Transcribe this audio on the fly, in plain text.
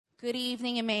Good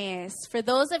evening, Emmaus. For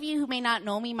those of you who may not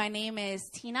know me, my name is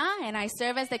Tina, and I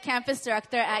serve as the campus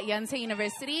director at Yonsei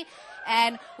University.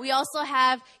 And we also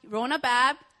have Rona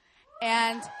Bab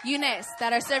and Eunice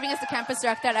that are serving as the campus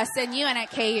director at SNU and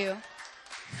at KU.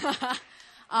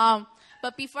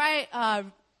 But before I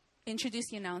introduce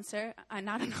the announcer,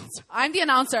 I'm the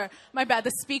announcer. My bad,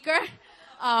 the speaker.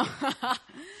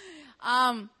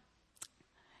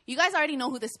 You guys already know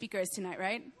who the speaker is tonight,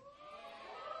 right?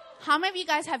 How many of you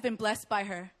guys have been blessed by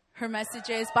her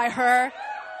messages, by her?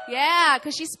 Yeah,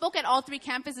 because she spoke at all 3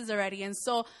 campuses already. And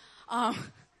so I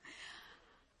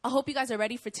hope you guys are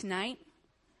ready for tonight.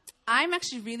 I'm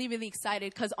actually really, really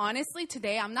excited because honestly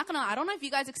today, I don't know if you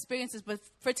guys experienced this, but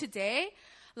for today,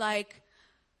 I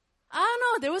don't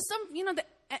know, there was the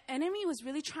enemy was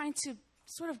really trying to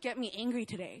sort of get me angry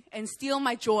today and steal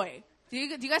my joy. Do you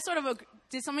guys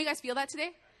did some of you guys feel that today?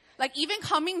 Even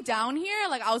coming down here,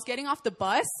 I was getting off the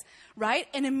bus, right?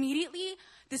 And immediately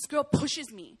this girl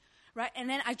pushes me, right? And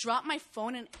then I drop my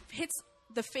phone and hits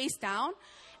the face down.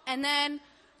 And then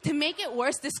to make it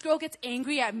worse, this girl gets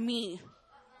angry at me.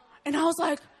 And I was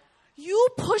like, you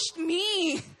pushed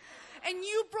me and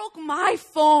you broke my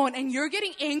phone and you're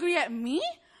getting angry at me?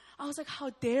 I was like,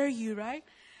 how dare you, right?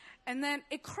 And then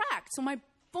it cracked. So my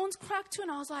phone's cracked too.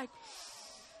 And I was like,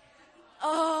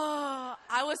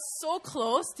 I was so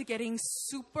close to getting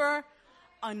super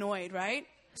annoyed, right?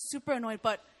 Super annoyed.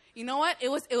 But you know what? It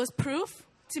was proof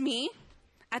to me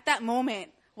at that moment.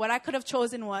 What I could have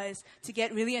chosen was to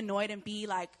get really annoyed and be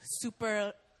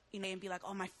super, and be like,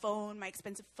 oh, my phone, my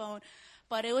expensive phone.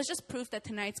 But it was just proof that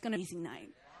tonight's going to be an easy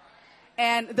night.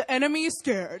 And the enemy is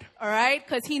scared, all right?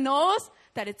 Because he knows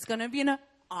that it's going to be an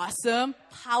awesome,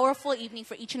 powerful evening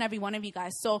for each and every one of you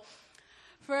guys. So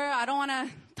I don't want to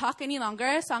talk any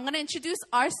longer, so I'm going to introduce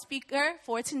our speaker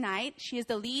for tonight. She is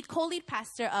the co-lead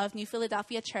pastor of New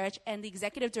Philadelphia Church and the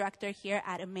executive director here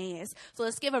at Emmaus. So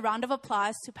let's give a round of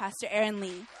applause to Pastor Erin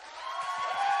Lee.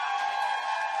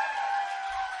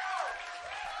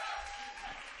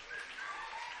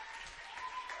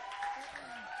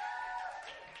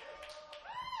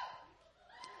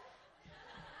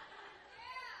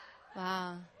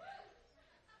 Wow.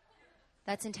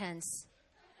 That's intense.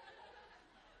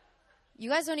 You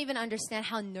guys don't even understand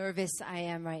how nervous I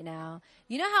am right now.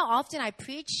 You know how often I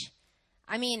preach?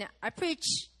 I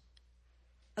preach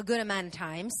a good amount of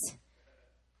times.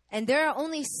 And there are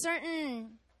only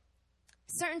certain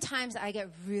times I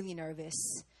get really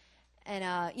nervous. And,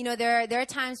 there are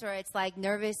times where it's like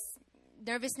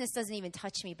nervousness doesn't even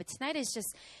touch me. But tonight it's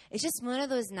just one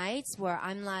of those nights where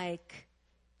I'm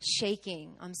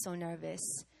shaking. I'm so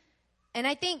nervous. And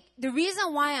I think the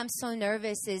reason why I'm so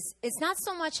nervous is it's not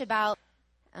so much about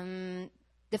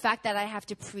the fact that I have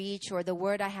to preach or the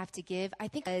word I have to give. I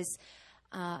think because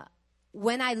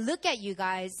when I look at you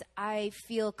guys, I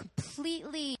feel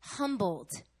completely humbled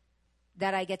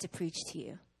that I get to preach to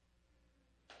you.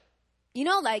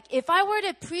 If I were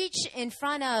to preach in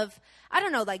front of,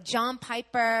 John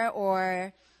Piper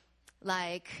or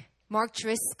Mark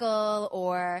Driscoll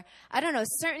or,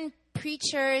 certain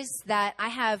preachers that I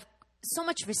have so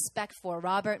much respect for,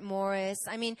 Robert Morris.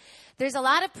 There's a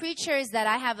lot of preachers that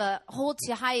I hold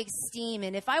to high esteem.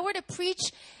 And if I were to preach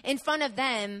in front of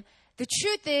them, the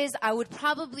truth is I would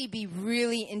probably be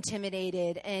really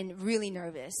intimidated and really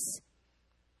nervous.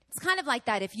 It's kind of like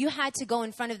that. If you had to go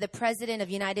in front of the president of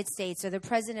the United States or the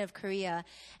president of Korea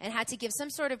and had to give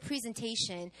some sort of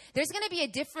presentation, there's going to be a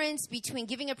difference between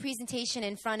giving a presentation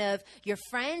in front of your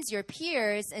friends, your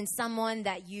peers, and someone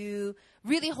that you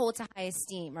really hold to high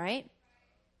esteem, right?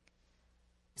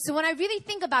 So when I really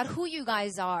think about who you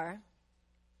guys are,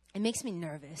 it makes me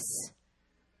nervous.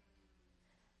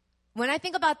 When I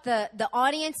think about the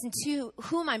audience and to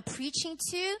whom I'm preaching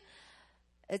to,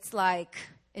 it's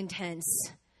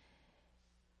intense.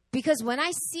 Because when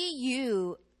I see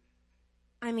you,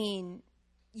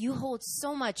 you hold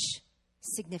so much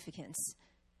significance.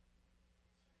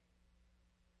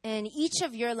 And each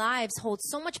of your lives holds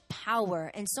so much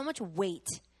power and so much weight.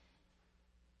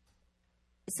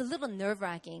 It's a little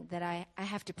nerve-wracking that I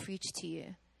have to preach to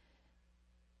you.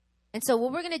 And so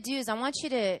what we're going to do is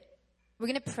we're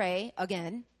going to pray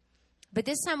again. But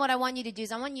this time what I want you to do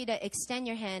is I want you to extend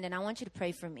your hand and I want you to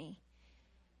pray for me.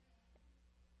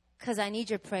 Because I need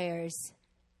your prayers.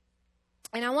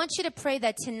 And I want you to pray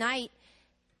that tonight,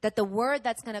 that the word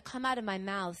that's going to come out of my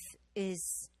mouth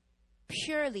is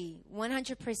purely,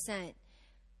 100%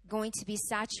 going to be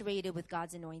saturated with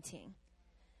God's anointing.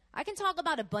 I can talk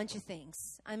about a bunch of things.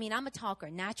 I'm a talker.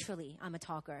 Naturally, I'm a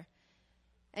talker.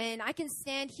 And I can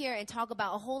stand here and talk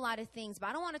about a whole lot of things, but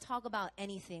I don't want to talk about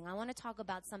anything. I want to talk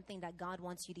about something that God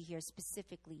wants you to hear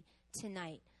specifically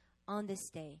tonight on this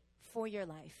day for your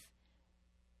life.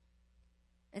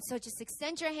 And so just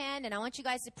extend your hand, and I want you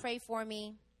guys to pray for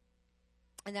me.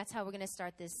 And that's how we're going to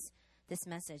start this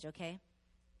message, okay?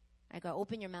 I go,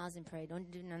 open your mouths and pray. Don't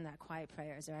do none of that quiet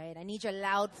prayers, all right? I need your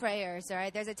loud prayers, all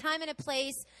right? There's a time and a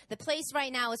place. The place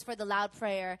right now is for the loud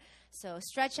prayer. So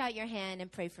stretch out your hand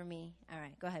and pray for me. All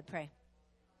right, go ahead, pray.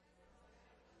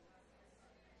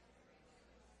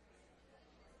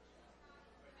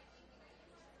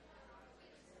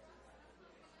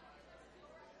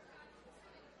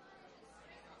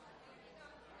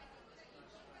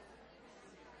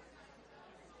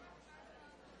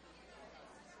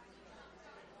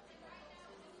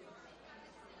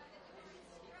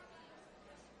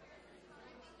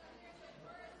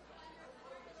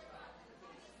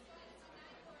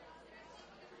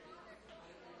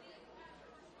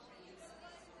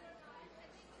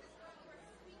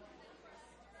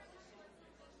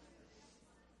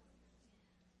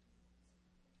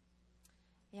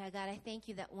 Yeah, God, I thank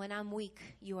you that when I'm weak,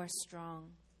 you are strong.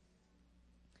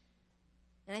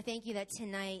 And I thank you that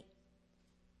tonight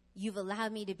you've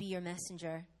allowed me to be your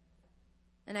messenger.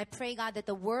 And I pray, God, that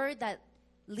the word that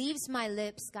leaves my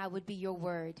lips, God, would be your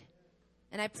word.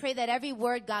 And I pray that every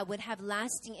word, God, would have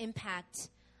lasting impact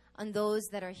on those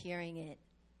that are hearing it.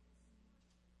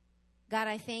 God,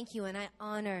 I thank you and I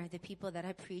honor the people that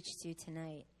I preach to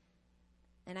tonight.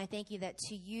 And I thank you that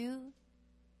to you,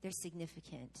 they're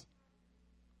significant.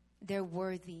 They're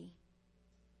worthy.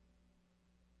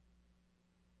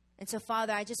 And so,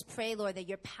 Father, I just pray, Lord, that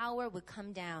your power would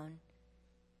come down.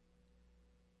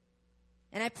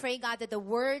 And I pray, God, that the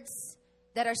words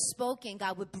that are spoken,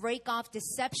 God, would break off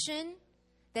deception,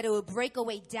 that it would break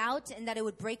away doubt, and that it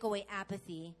would break away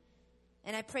apathy.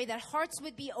 And I pray that hearts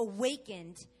would be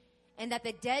awakened and that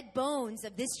the dead bones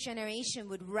of this generation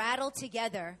would rattle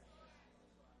together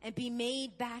and be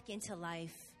made back into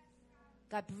life.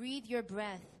 God, breathe your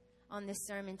breath on this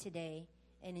sermon today.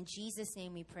 And in Jesus'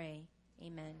 name we pray.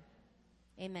 Amen.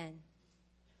 Amen.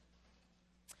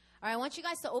 All right, I want you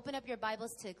guys to open up your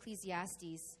Bibles to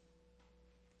Ecclesiastes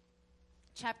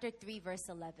chapter 3, verse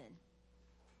 11.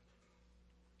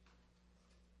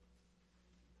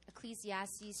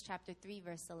 Ecclesiastes chapter 3,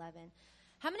 verse 11.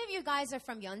 How many of you guys are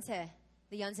from Yonsei,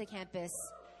 the Yonsei campus?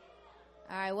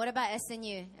 All right, what about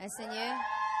SNU? SNU?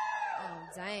 Oh,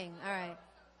 dang. All right.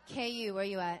 KU, where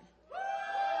you at?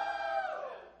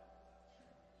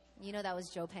 You know that was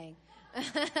Joe Pang.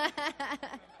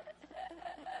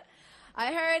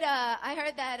 I heard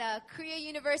that Korea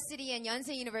University and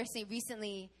Yonsei University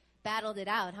recently battled it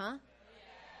out, huh?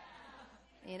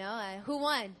 You know, who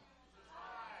won?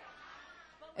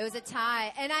 It was a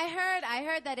tie. And I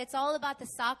heard that it's all about the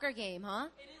soccer game, huh?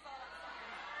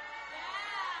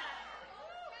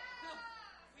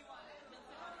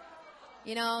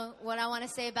 You know, what I want to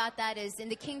say about that is in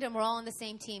the kingdom, we're all on the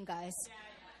same team, guys.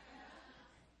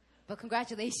 But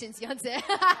congratulations, Yonsei.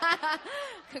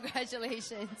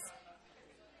 Congratulations.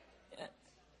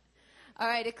 All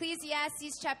right,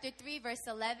 Ecclesiastes chapter 3, verse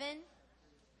 11.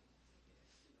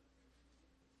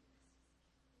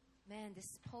 Man,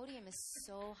 this podium is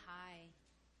so high.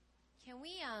 Can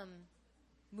we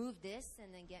move this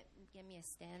and then get me a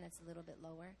stand that's a little bit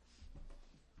lower?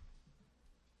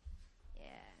 Yeah.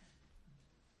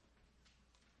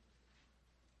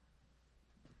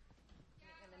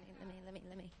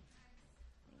 Let me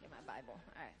get my Bible.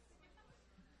 All right.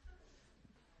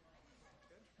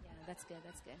 Yeah, that's good.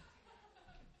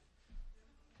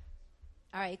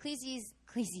 All right, Ecclesiastes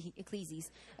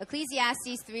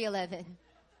 3:11.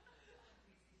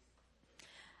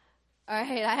 All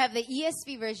right, I have the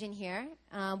ESV version here.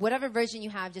 Whatever version you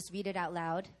have, just read it out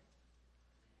loud.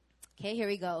 Okay, here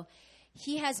we go.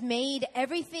 He has made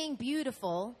everything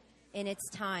beautiful in its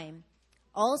time.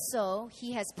 Also,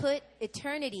 he has put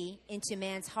eternity into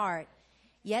man's heart,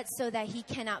 yet so that he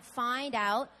cannot find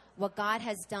out what God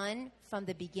has done from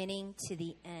the beginning to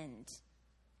the end.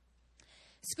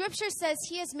 Scripture says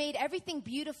he has made everything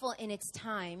beautiful in its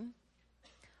time.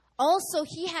 Also,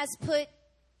 he has put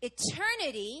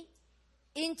eternity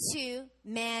into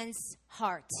man's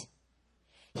heart.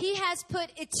 He has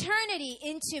put eternity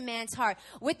into man's heart.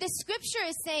 What the scripture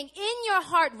is saying, in your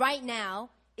heart right now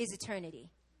is eternity.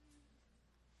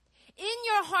 In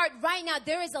your heart right now,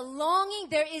 there is a longing,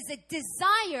 there is a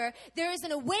desire, there is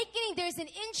an awakening, there is an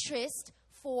interest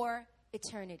for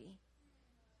eternity.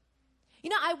 You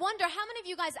know, I wonder how many of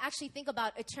you guys actually think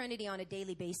about eternity on a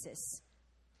daily basis?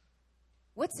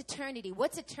 What's eternity?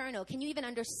 What's eternal? Can you even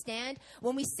understand?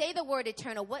 When we say the word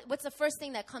eternal, what's the first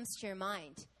thing that comes to your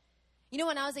mind? You know,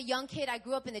 when I was a young kid, I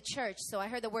grew up in the church, so I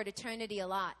heard the word eternity a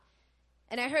lot.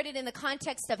 And I heard it in the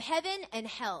context of heaven and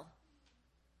hell.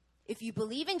 if you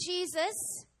believe in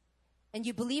Jesus and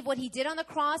you believe what he did on the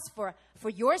cross for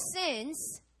your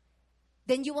sins,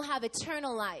 then you will have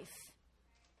eternal life.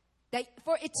 That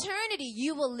for eternity,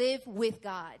 you will live with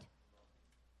God.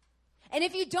 And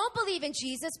if you don't believe in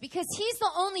Jesus, because he's the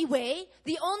only way,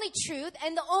 the only truth,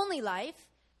 and the only life,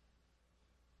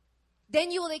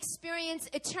 then you will experience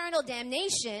eternal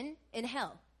damnation in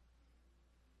hell.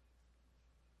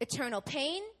 Eternal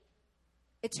pain,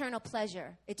 eternal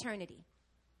pleasure, eternity.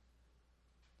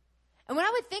 And when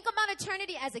I would think about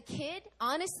eternity as a kid,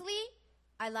 honestly,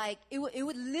 it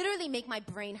would literally make my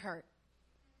brain hurt.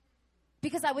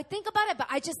 Because I would think about it, but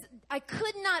I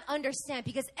could not understand,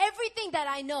 because everything that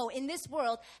I know in this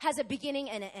world has a beginning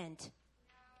and an end.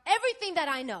 Everything that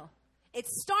I know. It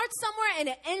starts somewhere and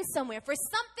it ends somewhere. For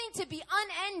something to be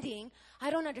unending, I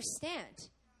don't understand.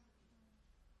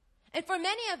 And for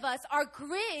many of us, our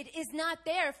grid is not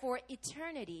there for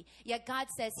eternity. Yet God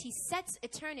says he sets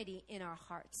eternity in our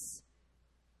hearts.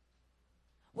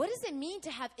 What does it mean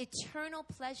to have eternal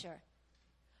pleasure?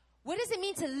 What does it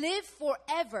mean to live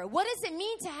forever? What does it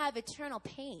mean to have eternal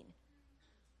pain?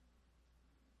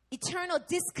 Eternal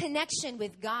disconnection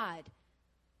with God.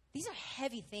 These are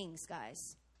heavy things,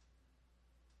 guys.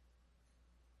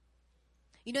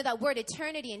 You know that word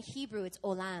eternity in Hebrew, it's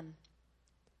olam.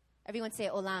 Everyone say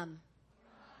olam.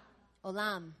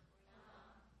 Olam.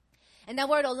 And that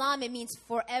word olam, it means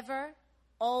forever,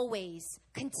 always,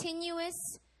 continuous,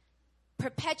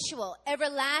 perpetual,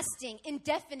 everlasting,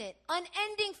 indefinite,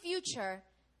 unending future,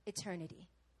 eternity.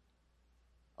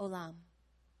 Olam.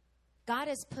 God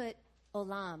has put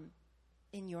olam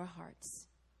in your hearts.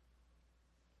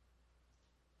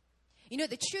 You know,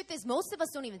 the truth is, most of us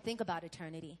don't even think about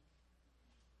eternity.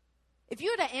 If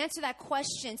you were to answer that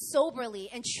question soberly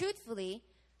and truthfully,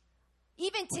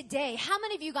 even today, how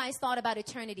many of you guys thought about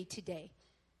eternity today?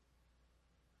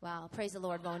 Wow, praise the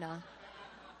Lord, Rona.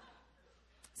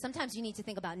 Sometimes you need to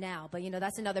think about now, but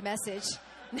that's another message.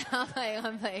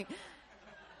 I'm like,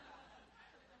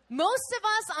 most of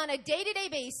us on a day-to-day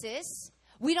basis,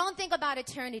 we don't think about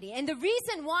eternity. And the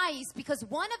reason why is because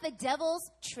one of the devil's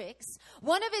tricks,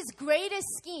 one of his greatest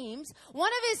schemes, one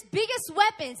of his biggest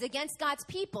weapons against God's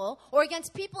people, or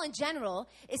against people in general,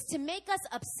 is to make us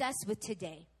obsessed with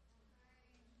today.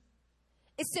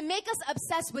 It's to make us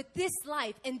obsessed with this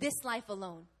life and this life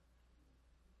alone.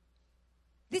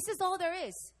 This is all there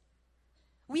is.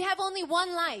 We have only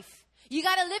one life. You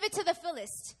got to live it to the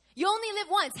fullest. You only live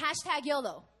once.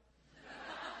 #YOLO.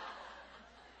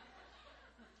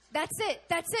 That's it.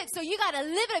 That's it. So you got to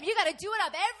live it up. You got to do it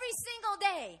up every single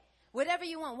day. Whatever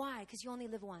you want. Why? Because you only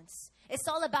live once. It's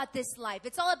all about this life.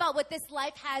 It's all about what this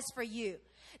life has for you.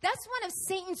 That's one of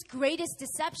Satan's greatest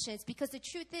deceptions, because the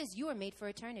truth is, you are made for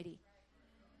eternity.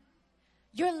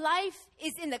 Your life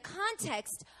is in the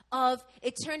context of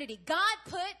eternity. God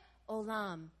put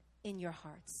olam in your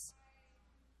hearts.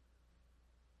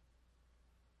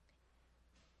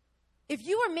 If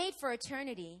you were made for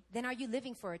eternity, then are you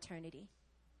living for eternity?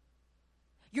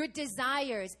 Your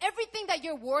desires, everything that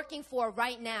you're working for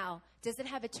right now, does it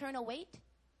have eternal weight?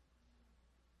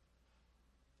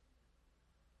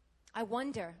 I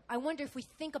wonder if we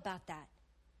think about that.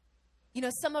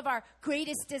 Some of our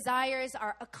greatest desires,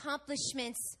 our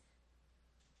accomplishments,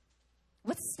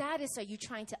 what status are you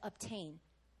trying to obtain?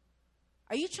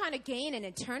 Are you trying to gain an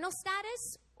eternal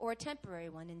status or a temporary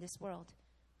one in this world?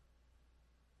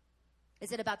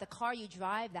 Is it about the car you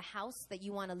drive, the house that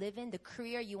you want to live in, the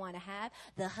career you want to have,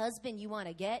 the husband you want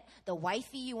to get, the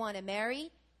wifey you want to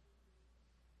marry,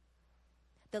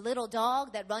 the little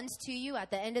dog that runs to you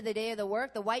at the end of the day of the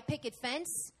work, the white picket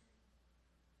fence?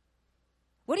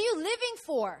 What are you living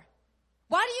for?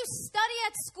 Why do you study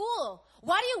at school?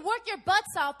 Why do you work your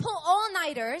butts out, pull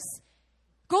all-nighters,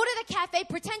 go to the cafe,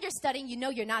 pretend you're studying, you know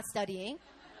you're not studying,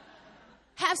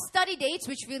 have study dates,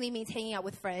 which really means hanging out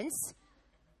with friends.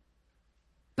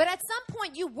 But at some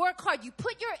point, you work hard. You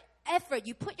put your effort,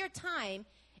 you put your time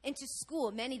into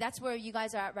school. Many, that's where you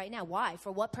guys are at right now. Why?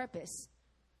 For what purpose?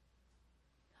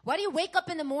 Why do you wake up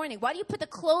in the morning? Why do you put the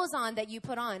clothes on that you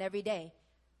put on every day?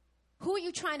 Who are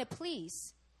you trying to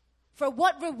please? For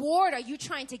what reward are you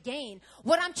trying to gain?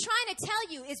 What I'm trying to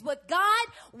tell you is what God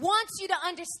wants you to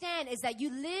understand is that you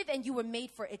live and you were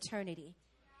made for eternity.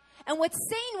 And what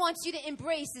Satan wants you to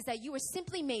embrace is that you were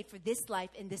simply made for this life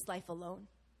and this life alone.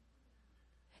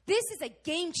 This is a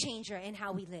game changer in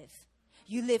how we live.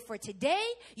 You live for today,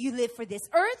 you live for this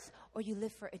earth, or you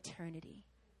live for eternity.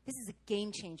 This is a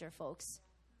game changer, folks.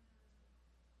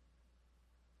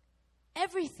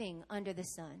 Everything under the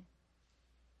sun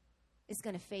is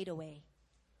going to fade away.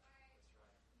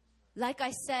 Like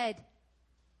I said,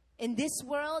 in this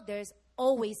world, there's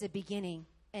always a beginning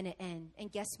and an end.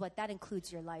 And guess what? That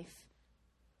includes your life.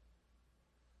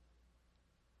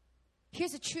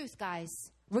 Here's the truth,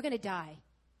 guys. We're going to die.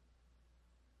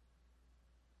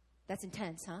 That's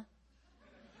intense, huh?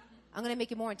 I'm going to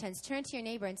make it more intense. Turn to your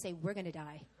neighbor and say, we're going to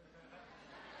die.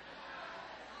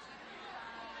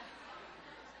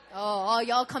 Oh,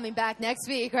 y'all coming back next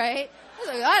week, right?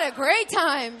 I had a great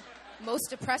time. Most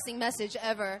depressing message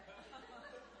ever.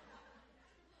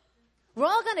 We're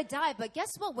all going to die, but guess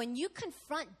what? When you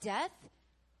confront death,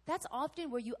 that's often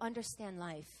where you understand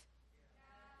life.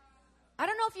 I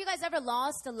don't know if you guys ever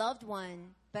lost a loved one,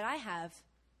 but I have.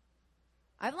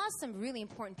 I've lost some really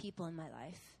important people in my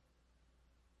life.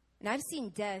 And I've seen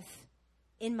death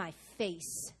in my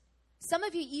face. Some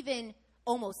of you even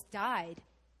almost died,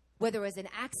 whether it was an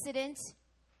accident,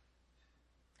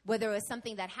 whether it was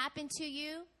something that happened to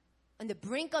you, on the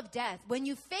brink of death. When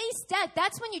you face death,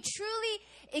 that's when you truly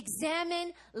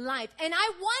examine life. And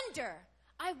I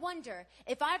wonder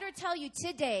if I were to tell you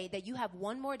today that you have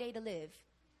one more day to live,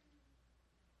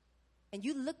 and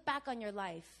you look back on your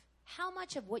life, how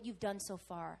much of what you've done so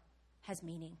far has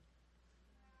meaning?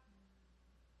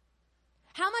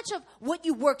 How much of what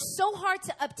you worked so hard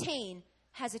to obtain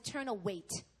has eternal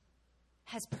weight,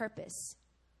 has purpose?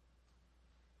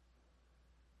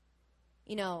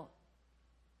 You know,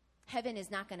 heaven is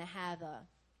not going to have a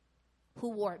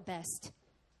who wore it best.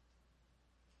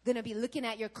 Going to be looking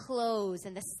at your clothes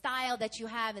and the style that you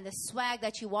have and the swag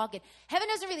that you walk in. Heaven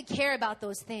doesn't really care about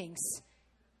those things.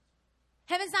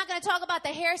 Heaven's not going to talk about the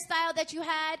hairstyle that you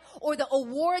had or the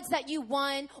awards that you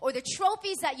won or the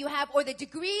trophies that you have or the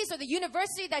degrees or the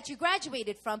university that you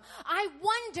graduated from. I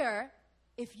wonder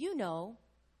if you know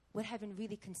what heaven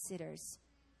really considers.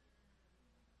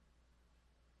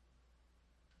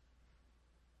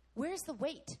 Where's the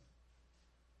weight?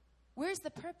 Where's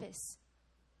the purpose?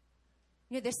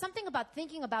 You know, there's something about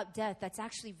thinking about death that's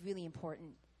actually really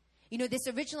important. You know, this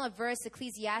original verse,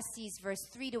 Ecclesiastes verse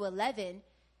 3 to 11,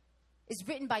 is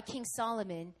written by King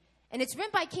Solomon. And it's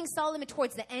written by King Solomon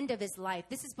towards the end of his life.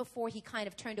 This is before he kind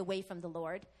of turned away from the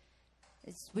Lord,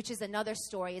 which is another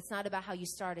story. It's not about how you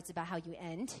start, it's about how you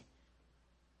end.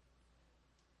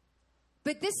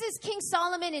 But this is King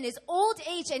Solomon in his old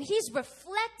age, and he's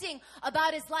reflecting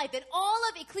about his life. And all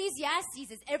of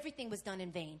Ecclesiastes is everything was done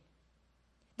in vain.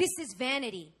 This is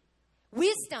vanity.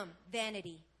 Wisdom,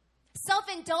 vanity.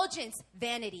 Self-indulgence,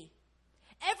 vanity.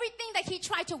 Everything that he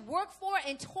tried to work for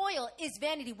and toil is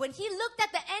vanity. When he looked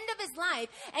at the end of his life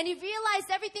and he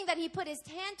realized everything that he put his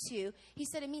hand to, he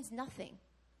said it means nothing.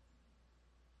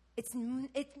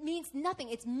 It means nothing.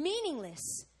 It's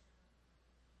meaningless.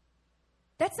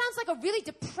 That sounds like a really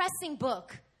depressing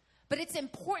book, but it's an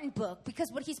important book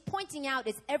because what he's pointing out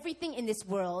is everything in this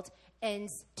world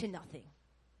ends to nothing.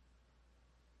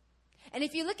 And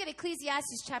if you look at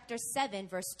Ecclesiastes chapter 7,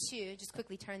 verse 2, just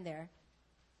quickly turn there.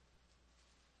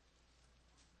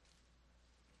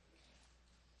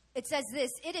 It says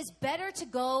this, "It is better to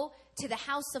go to the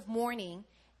house of mourning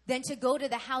than to go to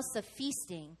the house of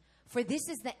feasting, for this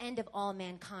is the end of all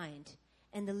mankind,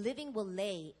 and the living will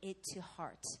lay it to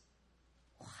heart."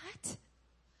 What?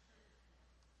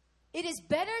 It is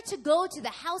better to go to the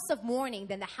house of mourning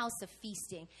than the house of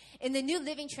feasting. In the New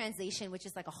Living Translation, which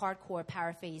is like a hardcore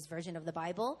paraphrase version of the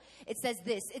Bible, it says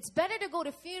this, "It's better to go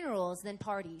to funerals than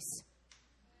parties."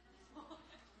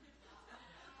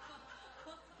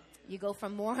 You go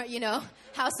from more,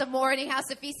 house of mourning, house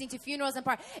of feasting to funerals and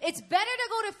parties. It's better to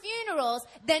go to funerals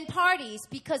than parties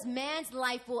because man's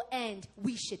life will end.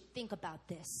 We should think about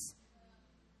this.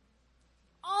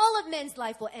 All of men's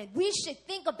life will end. We should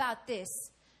think about this.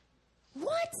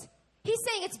 What? He's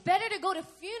saying it's better to go to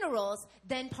funerals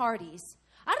than parties.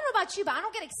 I don't know about you, but I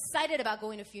don't get excited about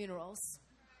going to funerals.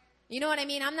 You know what I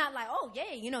mean? I'm not like, oh,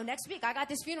 yay, next week I got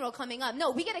this funeral coming up.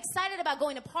 No, we get excited about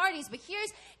going to parties, but here's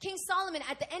King Solomon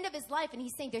at the end of his life, and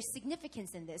he's saying there's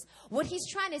significance in this. What he's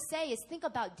trying to say is think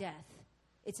about death.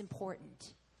 It's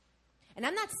important. And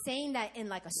I'm not saying that in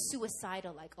like a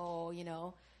suicidal, like,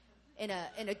 in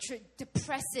a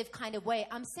depressive kind of way.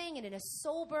 I'm saying it in a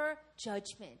sober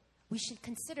judgment. We should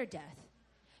consider death.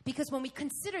 Because when we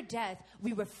consider death,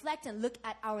 we reflect and look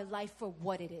at our life for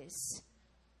what it is.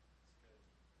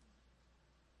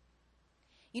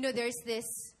 There's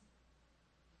this,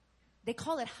 they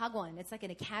call it Hagwon. It's like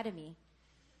an academy.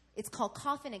 It's called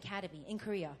Coffin Academy in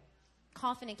Korea.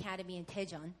 Coffin Academy in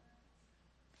Daejeon.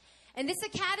 And this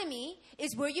academy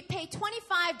is where you pay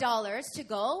 $25 to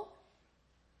go,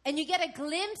 and you get a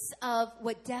glimpse of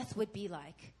what death would be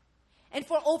like. And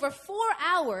for over 4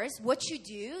 hours, what you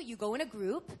do, you go in a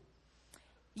group,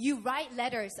 you write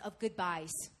letters of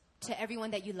goodbyes to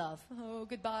everyone that you love. Oh,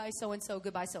 goodbye, so-and-so,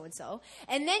 goodbye, so-and-so.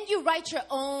 And then you write your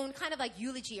own kind of like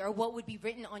eulogy or what would be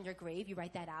written on your grave. You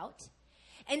write that out.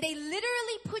 And they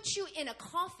literally put you in a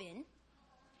coffin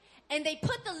and they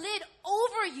put the lid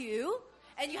over you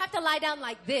and you have to lie down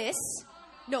like this.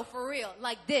 No, for real,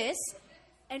 like this.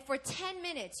 And for 10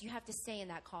 minutes, you have to stay in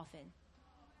that coffin.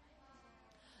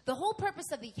 The whole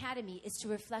purpose of the academy is to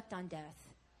reflect on death.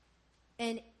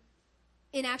 And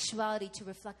in actuality, to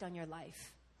reflect on your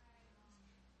life.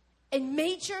 And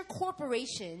major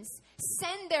corporations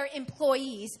send their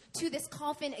employees to this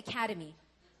coffin academy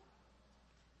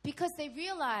because they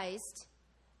realized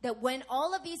that when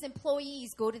all of these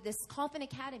employees go to this coffin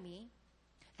academy,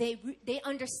 they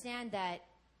understand that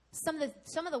some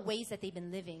of the ways that they've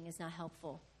been living is not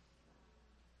helpful.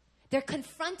 They're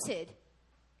confronted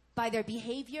by their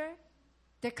behavior.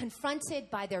 They're confronted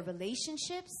by their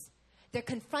relationships. They're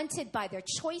confronted by their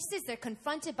choices. They're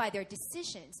confronted by their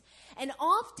decisions. And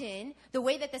often, the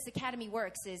way that this academy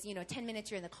works is, 10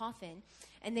 minutes you're in the coffin.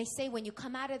 And they say when you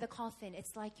come out of the coffin,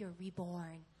 it's like you're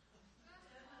reborn.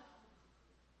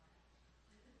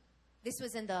 This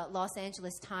was in the Los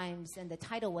Angeles Times, and the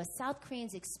title was, South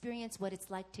Koreans Experience What It's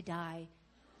Like to Die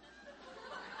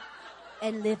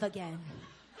and Live Again.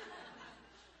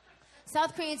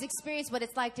 South Koreans experience what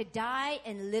it's like to die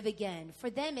and live again. For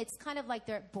them, it's kind of like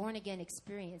their born-again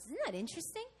experience. Isn't that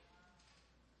interesting?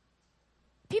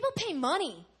 People pay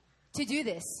money to do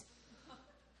this.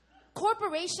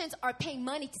 Corporations are paying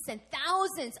money to send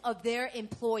thousands of their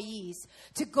employees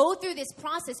to go through this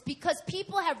process because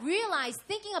people have realized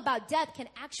thinking about death can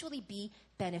actually be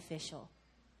beneficial.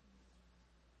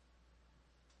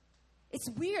 It's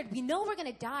weird. We know we're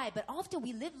going to die, but often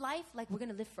we live life like we're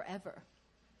going to live forever.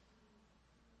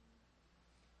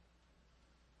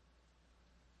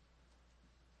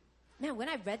 Man, when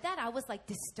I read that, I was like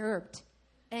disturbed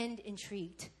and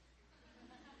intrigued.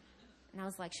 And I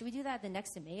was like, should we do that at the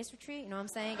next Emmaus retreat? You know what I'm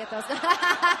saying? Get those. Everyone's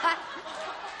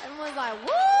like,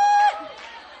 what?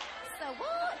 So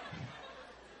what?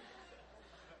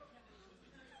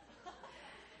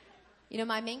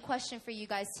 My main question for you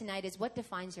guys tonight is, what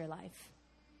defines your life?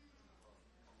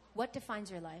 What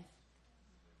defines your life?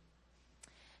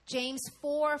 James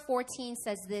 4:14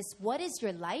 says this, what is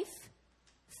your life?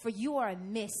 For you are a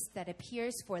mist that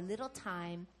appears for a little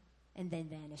time and then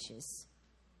vanishes.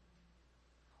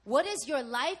 What is your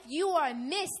life? You are a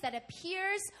mist that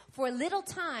appears for a little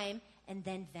time and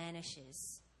then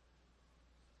vanishes.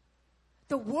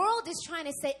 The world is trying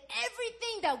to say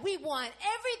everything that we want,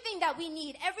 everything that we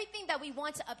need, everything that we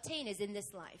want to obtain is in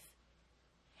this life.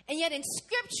 And yet in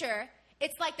Scripture,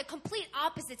 it's like the complete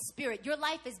opposite spirit. Your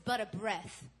life is but a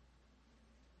breath.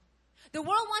 The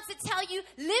world wants to tell you,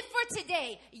 live for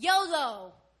today,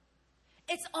 YOLO.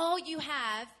 It's all you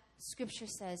have. Scripture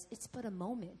says it's but a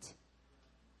moment.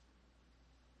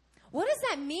 What does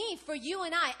that mean for you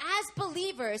and I as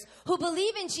believers who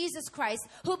believe in Jesus Christ,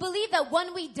 who believe that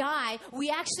when we die, we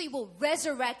actually will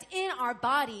resurrect in our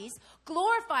bodies,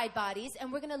 glorified bodies,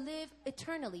 and we're going to live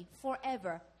eternally,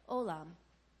 forever. Olam.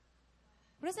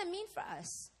 What does that mean for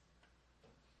us?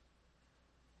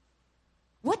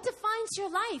 What defines your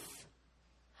life?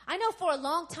 I know for a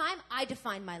long time, I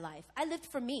defined my life. I lived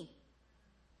for me.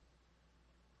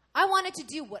 I wanted to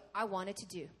do what I wanted to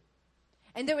do.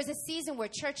 And there was a season where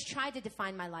church tried to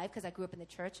define my life because I grew up in the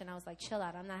church, and I was like, chill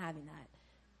out, I'm not having that.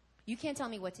 You can't tell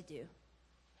me what to do.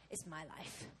 It's my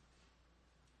life.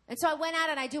 And so I went out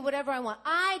and I do whatever I want.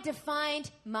 I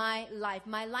defined my life.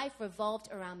 My life revolved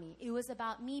around me. It was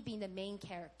about me being the main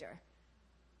character.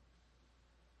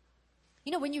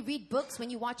 When you read books, when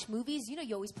you watch movies,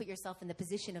 you always put yourself in the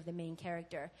position of the main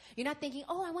character. You're not thinking,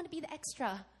 oh, I want to be the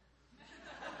extra.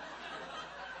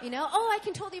 I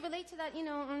can totally relate to that,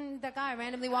 that guy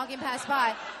randomly walking past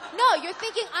by. No, you're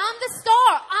thinking, I'm the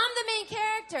star. I'm the main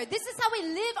character. This is how we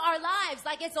live our lives,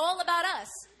 like it's all about us.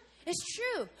 It's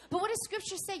true. But what does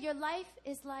Scripture say? Your life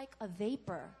is like a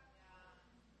vapor.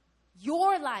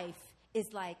 Your life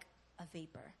is like a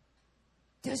vapor.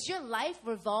 Does your life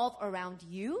revolve around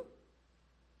you?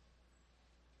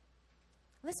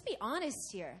 Let's be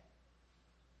honest here.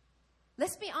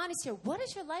 Let's be honest here. What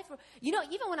is your life?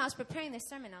 Even when I was preparing this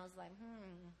sermon, I was like,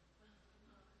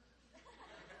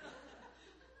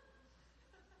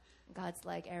 God's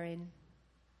like, Erin,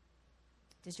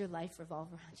 does your life revolve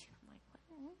around you? I'm like,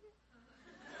 what?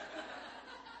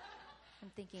 I'm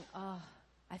thinking, I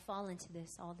fall into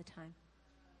this all the time.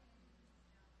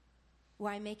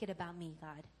 Where I make it about me,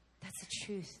 God. That's the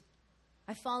truth.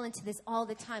 I fall into this all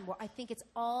the time where I think it's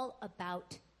all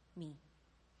about me.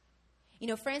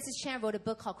 Francis Chan wrote a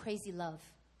book called Crazy Love.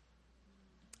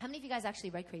 How many of you guys actually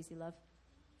read Crazy Love?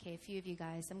 Okay, a few of you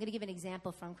guys. I'm going to give an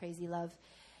example from Crazy Love.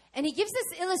 And he gives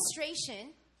this illustration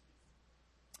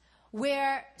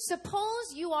where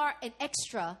suppose you are an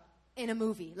extra in a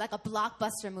movie, like a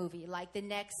blockbuster movie, like the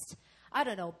next, I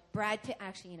don't know, Brad Pitt.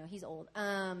 Actually, he's old.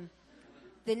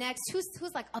 The next,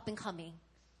 who's like up and coming?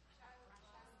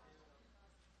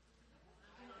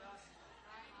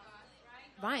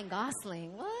 Ryan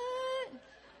Gosling. What?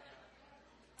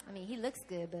 I mean, he looks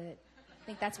good, but I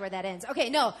think that's where that ends. Okay,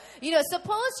 no.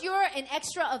 Suppose you're an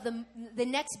extra of the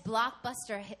next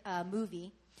blockbuster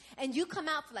movie, and you come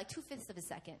out for like 2/5 of a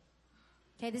second.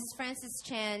 Okay, this is Francis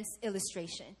Chan's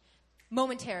illustration.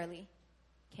 Momentarily.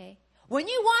 Okay? When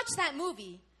you watch that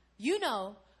movie,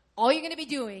 all you're going to be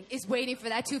doing is waiting for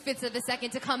that 2/5 of a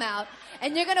second to come out,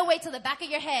 and you're going to wait till the back of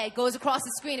your head goes across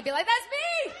the screen and be like, that's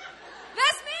me!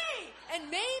 That's me! And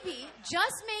maybe,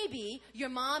 just maybe, your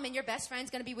mom and your best friend's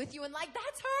going to be with you and like,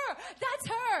 that's her! That's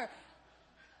her!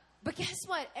 But guess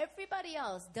what? Everybody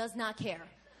else does not care.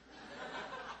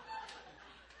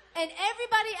 And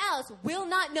everybody else will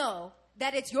not know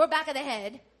that it's your back of the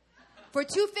head for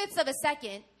 2/5 of a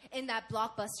second in that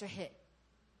blockbuster hit.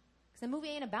 Because the movie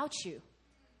ain't about you.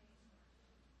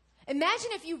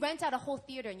 Imagine if you rent out a whole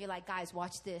theater and you're like, guys,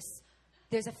 watch this.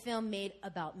 There's a film made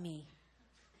about me.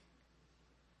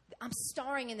 I'm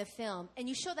starring in the film. And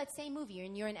you show that same movie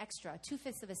and you're an extra,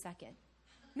 2/5 of a second.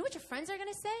 You know what your friends are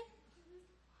going to say?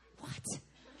 What?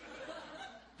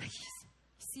 You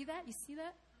see that? You see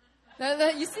that?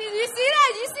 You see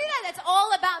that? That's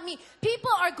all about me. People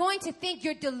are going to think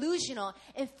you're delusional.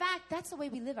 In fact, that's the way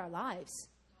we live our lives.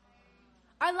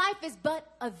 Our life is but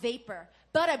a vapor,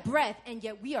 but a breath, and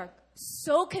yet we are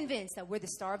so convinced that we're the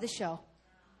star of the show.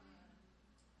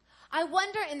 I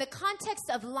wonder, in the context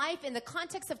of life, in the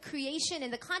context of creation, in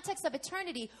the context of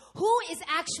eternity, who is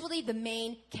actually the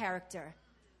main character?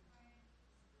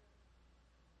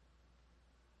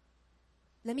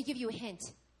 Let me give you a hint.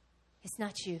 It's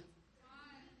not you.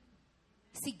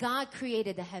 See, God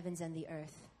created the heavens and the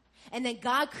earth. And then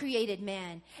God created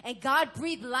man. And God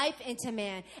breathed life into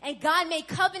man. And God made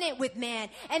covenant with man.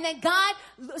 And then God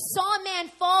saw man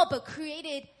fall, but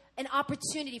created an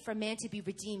opportunity for man to be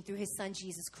redeemed through his son,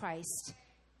 Jesus Christ.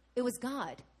 It was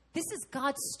God. This is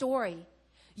God's story.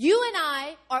 You and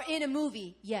I are in a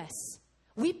movie, yes.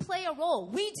 We play a role.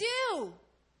 We do.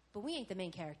 But we ain't the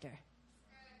main character.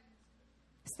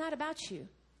 It's not about you.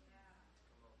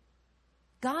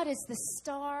 God is the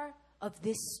star of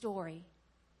this story.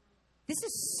 This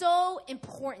is so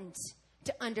important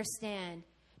to understand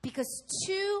because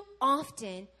too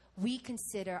often we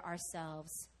consider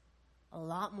ourselves a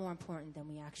lot more important than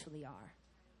we actually are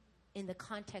in the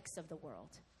context of the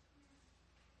world.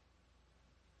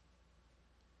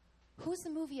 Who's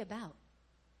the movie about?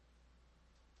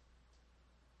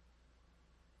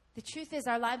 The truth is,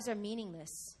 our lives are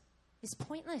meaningless. It's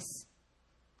pointless.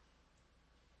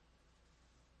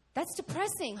 That's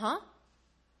depressing, huh?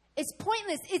 It's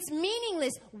pointless. It's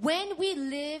meaningless when we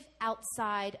live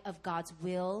outside of God's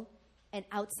will and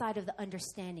outside of the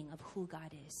understanding of who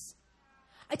God is.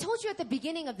 I told you at the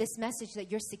beginning of this message that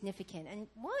you're significant. And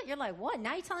what? You're like, what?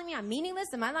 Now you're telling me I'm meaningless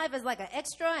and my life is like an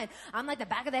extra and I'm like the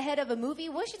back of the head of a movie?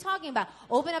 What's she talking about?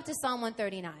 Open up to Psalm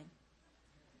 139.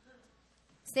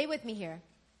 Stay with me here.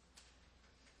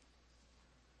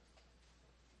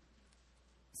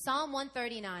 Psalm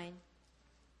 139.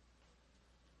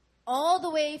 All the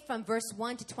way from verse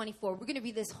 1 to 24. We're going to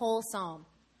read this whole psalm.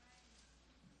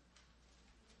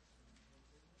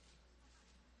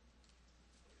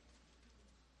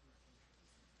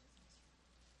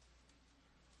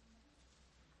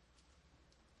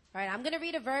 All right, I'm going to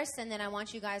read a verse, and then I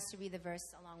want you guys to read the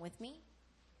verse along with me.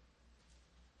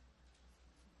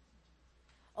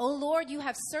 O Lord, you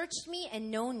have searched me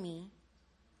and known me.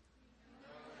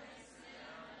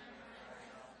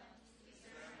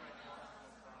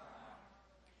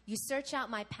 You search out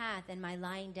my path and my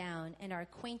lying down and are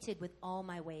acquainted with all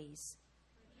my ways.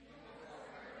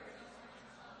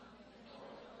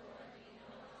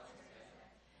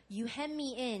 You hem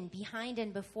me in behind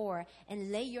and before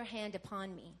and lay your hand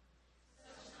upon me.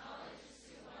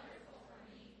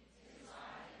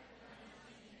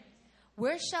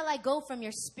 Where shall I go from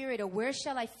your spirit, or where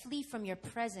shall I flee from your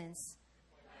presence?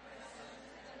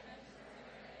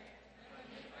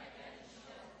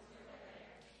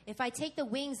 If I take the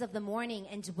wings of the morning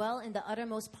and dwell in the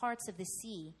uttermost parts of the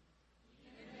sea,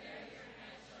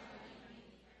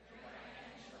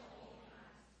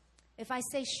 if I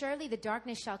say, surely the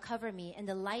darkness shall cover me, and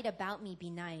the light about me be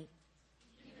night.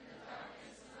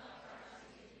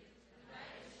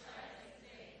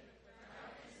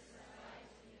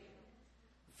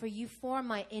 For you formed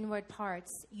my inward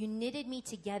parts. You knitted me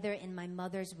together in my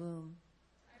mother's womb.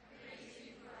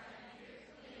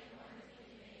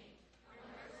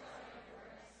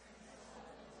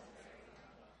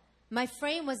 My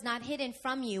frame was not hidden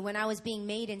from you when I was being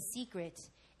made in secret,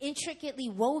 intricately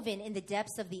woven in the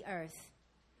depths of the earth.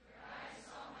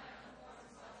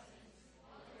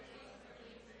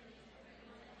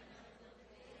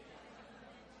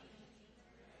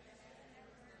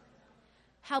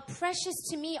 How precious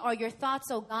to me are your thoughts,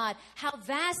 O God. How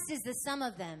vast is the sum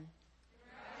of them.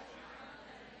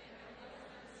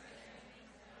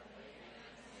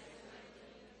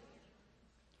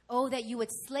 Oh, that you would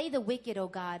slay the wicked, O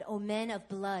God, O men of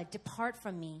blood, depart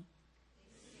from me.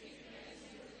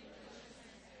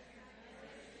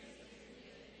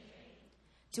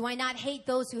 Do I not hate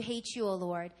those who hate you, O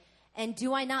Lord? And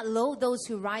do I not loathe those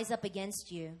who rise up against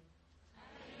you?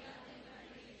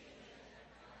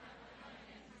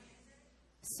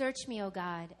 Search me, O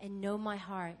God, and know my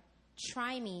heart.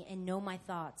 Try me and know my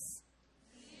thoughts.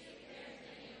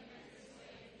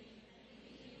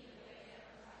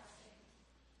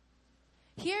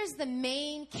 Here's the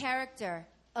main character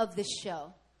of the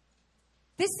show.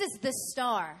 This is the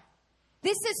star.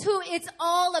 This is who it's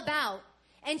all about.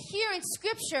 And here in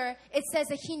Scripture, it says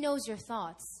that He knows your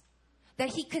thoughts, that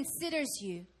He considers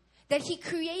you, that He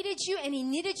created you and He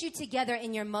knitted you together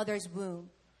in your mother's womb,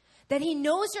 that He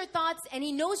knows your thoughts and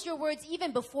He knows your words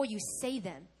even before you say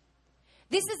them.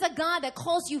 This is a God that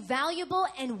calls you valuable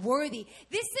and worthy.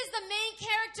 This is the main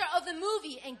character of the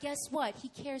movie. And guess what? He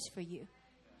cares for you.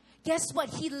 Guess what?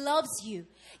 He loves you.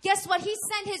 Guess what? He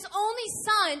sent His only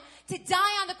Son to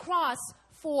die on the cross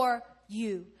for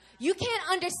you. You can't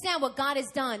understand what God has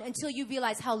done until you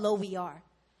realize how low we are.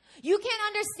 You can't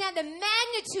understand the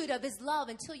magnitude of His love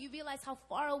until you realize how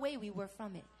far away we were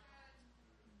from it.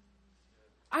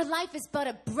 Our life is but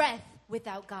a breath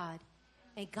without God,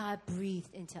 and God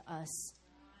breathed into us.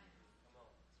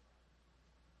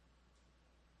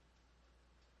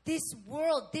 This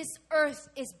world, this earth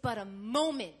is but a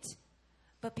moment.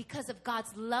 But because of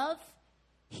God's love,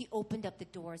 He opened up the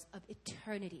doors of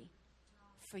eternity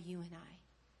for you and I.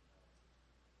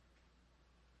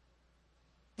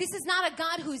 This is not a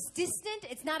God who's distant.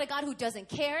 It's not a God who doesn't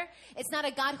care. It's not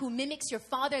a God who mimics your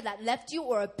father that left you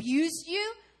or abused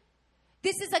you.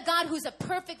 This is a God who's a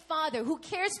perfect Father, who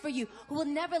cares for you, who will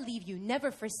never leave you,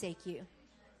 never forsake you.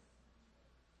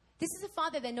 This is a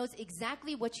Father that knows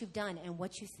exactly what you've done and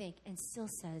what you think and still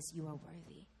says you are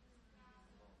worthy.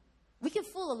 We can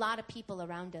fool a lot of people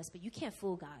around us, but you can't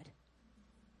fool God.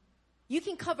 You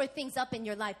can cover things up in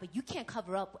your life, but you can't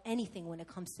cover up anything when it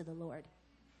comes to the Lord.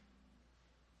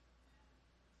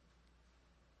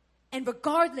 And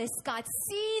regardless, God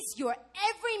sees your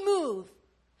every move,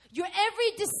 your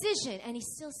every decision, and He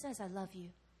still says, I love you.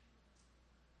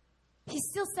 He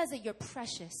still says that you're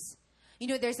precious. You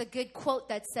know, there's a good quote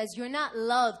that says, you're not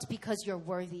loved because you're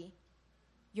worthy.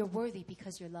 You're worthy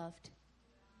because you're loved.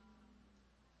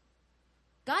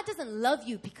 God doesn't love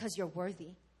you because you're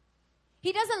worthy.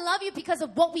 He doesn't love you because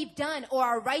of what we've done or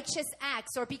our righteous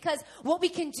acts or because what we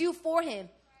can do for Him.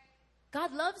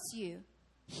 God loves you.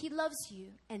 He loves you,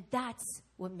 and that's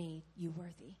what made you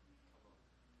worthy.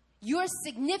 You're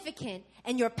significant,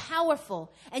 and you're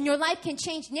powerful, and your life can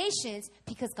change nations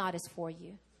because God is for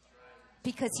you.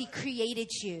 Because He created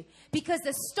you. Because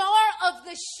the star of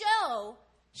the show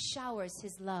showers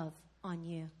His love on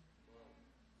you.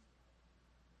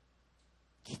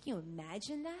 Can you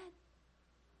imagine that?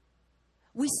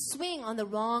 We swing on the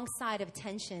wrong side of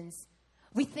tensions.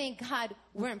 We think, God,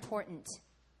 we're important.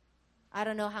 I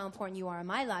don't know how important you are in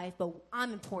my life, but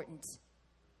I'm important.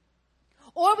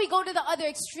 Or we go to the other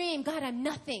extreme. God, I'm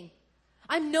nothing.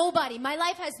 I'm nobody. My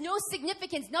life has no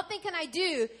significance. Nothing can I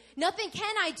do. Nothing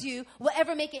can I do will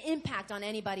ever make an impact on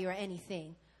anybody or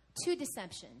anything. Two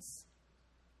deceptions.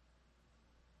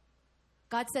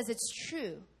 God says it's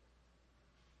true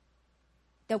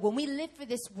that when we live for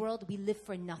this world, we live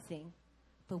for nothing.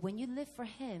 But when you live for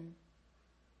Him,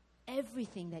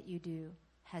 everything that you do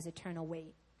has eternal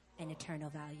weight and eternal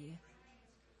value.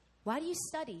 Why do you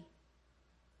study?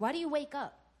 Why do you wake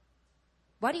up?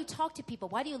 Why do you talk to people?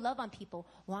 Why do you love on people?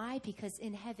 Why? Because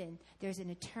in heaven, there's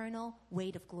an eternal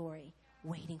weight of glory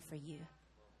waiting for you.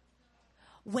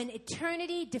 When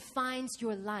eternity defines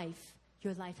your life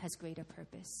has greater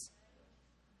purpose.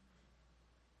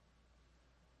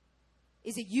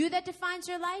 Is it you that defines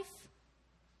your life?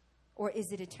 Or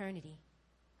is it eternity?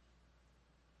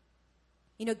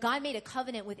 You know, God made a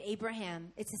covenant with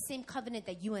Abraham. It's the same covenant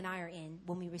that you and I are in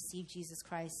when we receive Jesus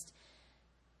Christ.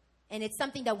 And it's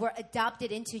something that we're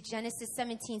adopted into. Genesis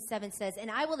 17:7 says, "And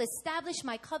I will establish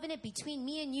my covenant between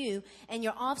me and you and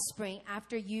your offspring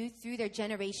after you through their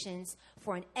generations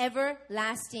for an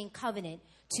everlasting covenant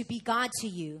to be God to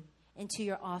you and to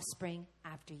your offspring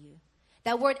after you."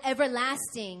 That word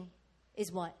everlasting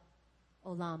is what?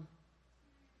 Olam.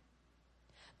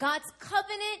 God's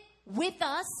covenant with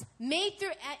us, made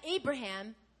through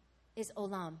Abraham, is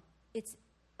Olam. It's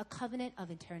a covenant of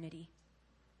eternity.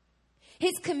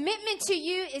 His commitment to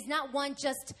you is not one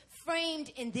just framed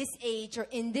in this age or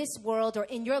in this world or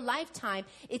in your lifetime.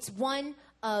 It's one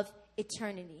of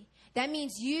eternity. That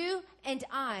means you and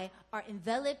I are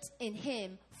enveloped in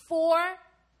him for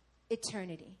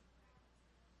eternity.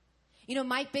 You know,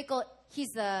 Mike Bickle,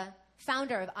 he's the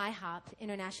founder of IHOP,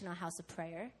 International House of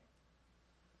Prayer.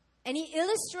 And he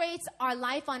illustrates our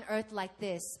life on earth like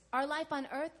this. Our life on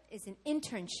earth is an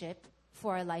internship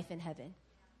for our life in heaven.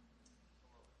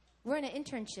 We're in an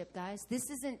internship, guys. This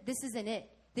isn't it.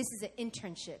 This is an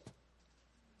internship.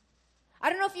 I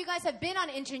don't know if you guys have been on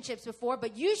internships before,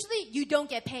 but usually you don't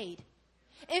get paid.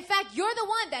 In fact, you're the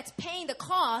one that's paying the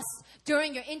costs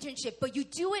during your internship, but you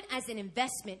do it as an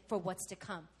investment for what's to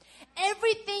come.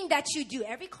 Everything that you do,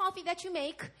 every coffee that you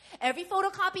make, every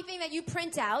photocopy thing that you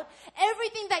print out,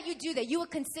 everything that you do that you would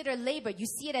consider labor, you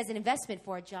see it as an investment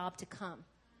for a job to come.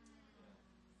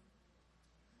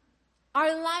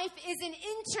 Our life is an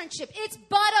internship. It's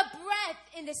but a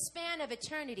breath in the span of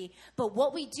eternity. But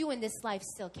what we do in this life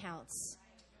still counts.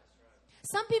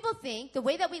 Some people think the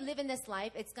way that we live in this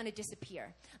life, it's going to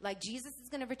disappear. Like Jesus is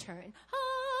going to return.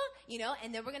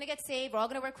 And then we're going to get saved. We're all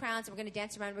going to wear crowns. And we're going to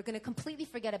dance around. We're going to completely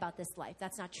forget about this life.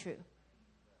 That's not true.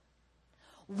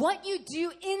 What you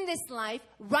do in this life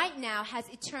right now has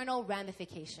eternal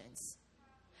ramifications.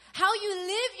 How you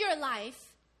live your life,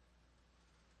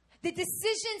 the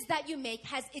decisions that you make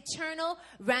has eternal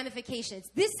ramifications.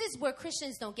 This is where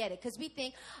Christians don't get it, because we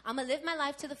think, I'm going to live my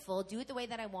life to the full, do it the way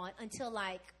that I want until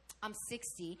I'm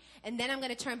 60, and then I'm going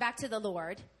to turn back to the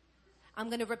Lord. I'm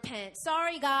going to repent.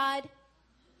 Sorry, God.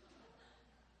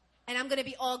 And I'm going to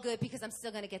be all good because I'm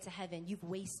still going to get to heaven. You've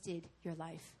wasted your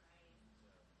life.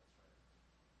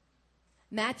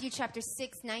 Matthew chapter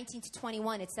 6, 19 to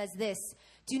 21, it says this: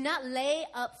 "Do not lay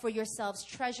up for yourselves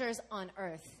treasures on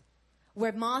earth,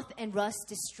 where moth and rust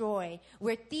destroy,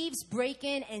 where thieves break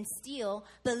in and steal,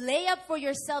 but lay up for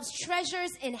yourselves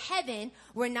treasures in heaven,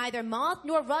 where neither moth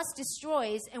nor rust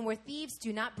destroys, and where thieves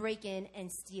do not break in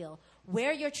and steal.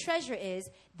 Where your treasure is,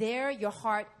 there your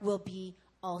heart will be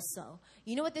also."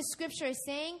 You know what this scripture is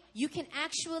saying? You can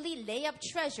actually lay up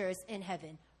treasures in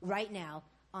heaven right now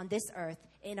on this earth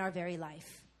in our very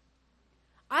life.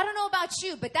 I don't know about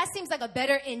you, but that seems like a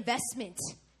better investment.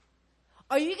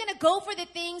 Are you going to go for the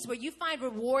things where you find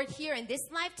reward here in this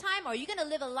lifetime, or are you going to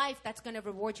live a life that's going to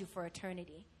reward you for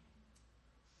eternity?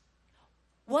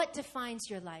 What defines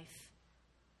your life?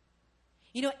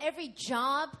 You know, every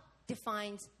job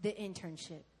defines the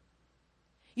internship.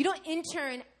 You don't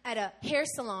intern at a hair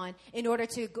salon in order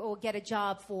to go get a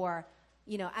job for,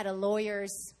 at a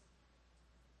lawyer's,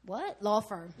 law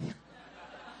firm.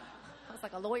 I was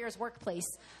like, a lawyer's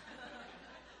workplace.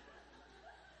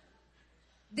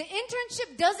 The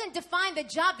internship doesn't define the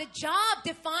job. The job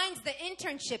defines the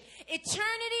internship.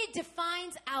 Eternity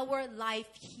defines our life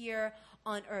here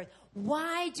on earth.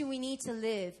 Why do we need to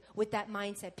live with that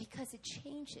mindset? Because it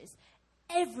changes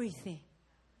everything.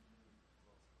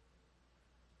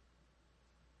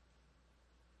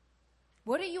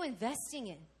 What are you investing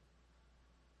in?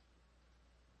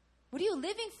 What are you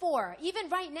living for, even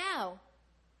right now?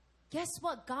 Guess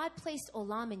what? God placed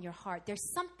Olam in your heart.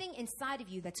 There's something inside of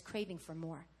you that's craving for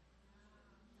more.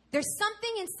 There's something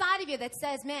inside of you that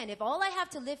says, man, if all I have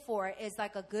to live for is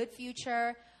like a good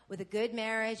future with a good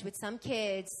marriage, with some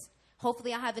kids,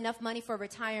 hopefully I'll have enough money for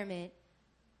retirement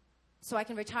so I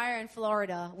can retire in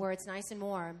Florida where it's nice and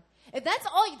warm. If that's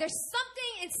all, there's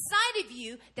something inside of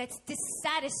you that's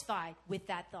dissatisfied with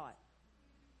that thought.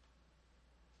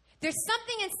 There's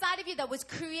something inside of you that was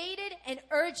created and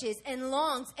urges and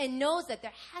longs and knows that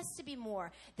there has to be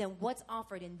more than what's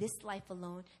offered in this life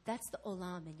alone. That's the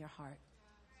olam in your heart.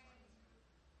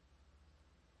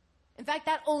 In fact,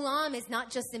 that olam is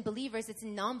not just in believers, it's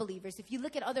in non-believers. If you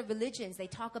look at other religions, they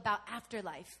talk about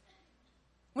afterlife.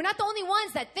 We're not the only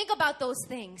ones that think about those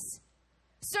things.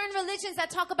 Certain religions that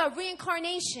talk about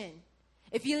reincarnation.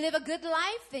 If you live a good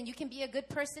life, then you can be a good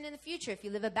person in the future. If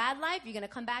you live a bad life, you're going to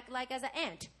come back like as an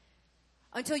ant.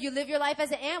 Until you live your life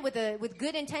as an ant with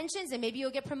good intentions, and maybe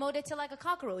you'll get promoted to like a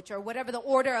cockroach or whatever the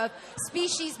order of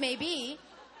species may be.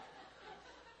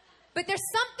 But there's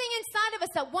something inside of us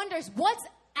that wonders, what's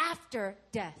after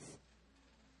death?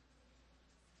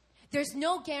 There's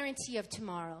no guarantee of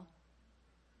tomorrow.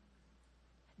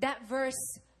 That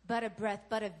verse, but a breath,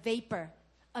 but a vapor,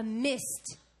 a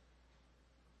mist.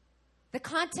 The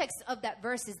context of that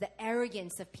verse is the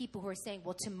arrogance of people who are saying,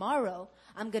 well, tomorrow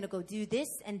I'm going to go do this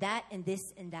and that and this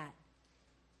and that.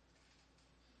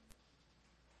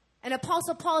 And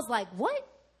Apostle Paul's like, what?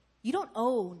 You don't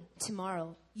own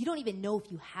tomorrow. You don't even know if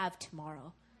you have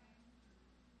tomorrow.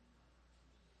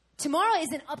 Tomorrow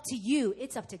isn't up to you.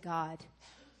 It's up to God.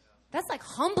 That's like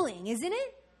humbling, isn't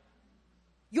it?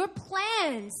 Your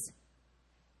plans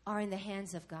are in the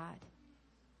hands of God.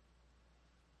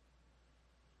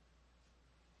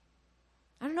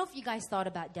 I don't know if you guys thought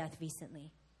about death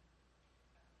recently.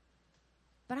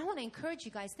 But I want to encourage you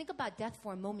guys, think about death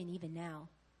for a moment even now.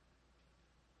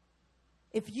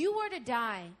 If you were to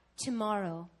die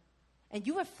tomorrow and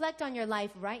you reflect on your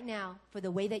life right now for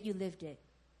the way that you lived it,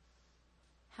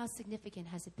 how significant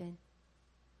has it been?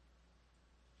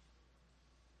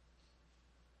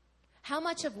 How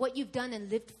much of what you've done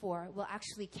and lived for will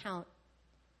actually count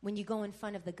when you go in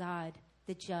front of the God,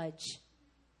 the judge,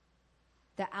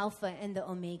 the Alpha and the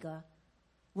Omega,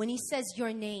 when he says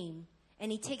your name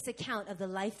and he takes account of the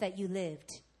life that you lived?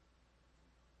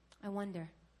 I wonder.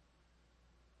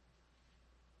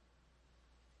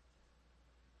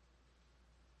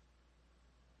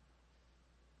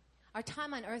 Our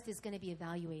time on earth is going to be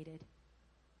evaluated.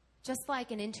 Just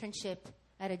like an internship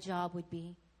at a job would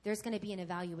be, there's going to be an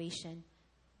evaluation.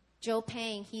 Joe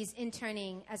Pang, he's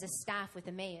interning as a staff with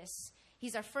Emmaus.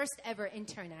 He's our first ever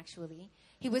intern, actually.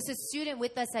 He was a student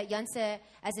with us at Yonsei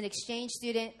as an exchange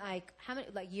student, like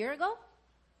year ago?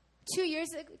 2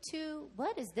 years ago?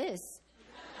 What is this?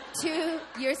 2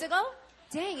 years ago?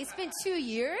 Dang, it's been 2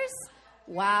 years?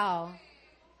 Wow.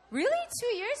 Really?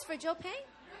 2 years for Joe Pang?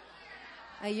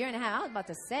 A year and a half, I was about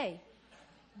to say.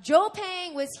 Joe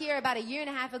Pang was here about a year and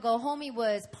a half ago. Homie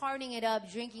was partying it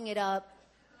up, drinking it up,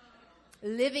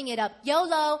 living it up.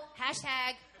 YOLO,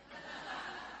 hashtag.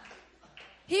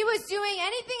 He was doing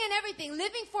anything and everything,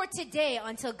 living for today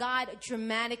until God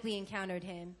dramatically encountered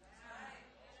him.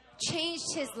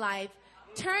 Changed his life,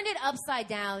 turned it upside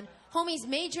down. Homie's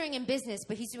majoring in business,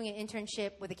 but he's doing an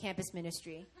internship with a campus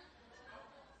ministry.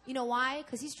 You know why?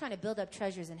 Because he's trying to build up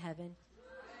treasures in heaven.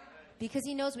 Because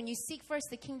he knows when you seek first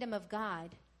the kingdom of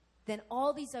God, then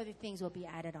all these other things will be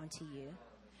added onto you.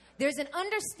 There's an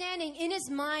understanding in his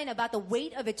mind about the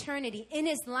weight of eternity in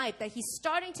his life that he's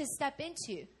starting to step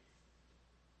into.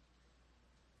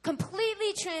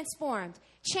 Completely transformed,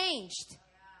 changed.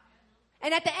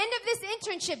 And at the end of this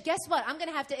internship, guess what? I'm going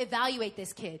to have to evaluate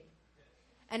this kid.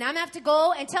 And I'm going to have to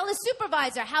go and tell his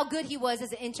supervisor how good he was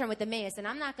as an intern with Emmaus. And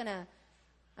I'm not going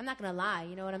to lie.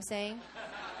 You know what I'm saying?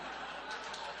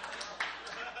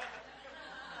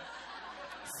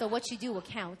 So what you do will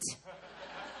count.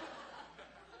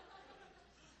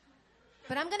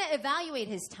 But I'm going to evaluate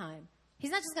his time.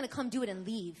 He's not just going to come do it and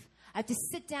leave. I have to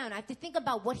sit down. I have to think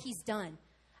about what he's done.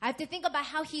 I have to think about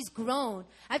how he's grown.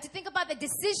 I have to think about the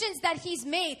decisions that he's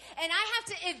made. And I have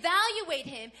to evaluate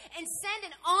him and send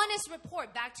an honest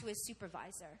report back to his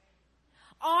supervisor.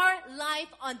 Our life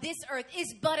on this earth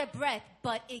is but a breath,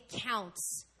 but it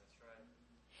counts.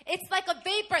 That's right. It's like a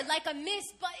vapor, like a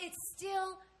mist, but it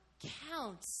still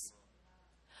counts.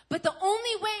 But the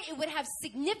only way it would have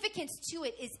significance to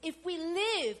it is if we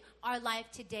live our life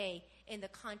today in the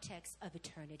context of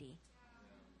eternity.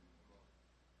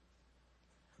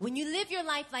 When you live your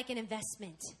life like an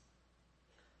investment,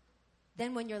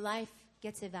 then when your life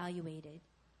gets evaluated,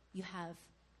 you have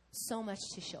so much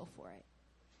to show for it.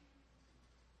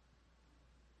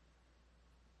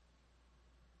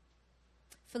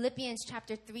 Philippians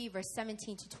chapter 3, verse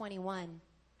 17 to 21.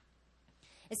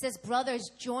 It says,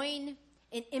 brothers, join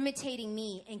in imitating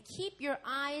me and keep your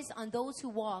eyes on those who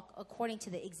walk according to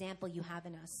the example you have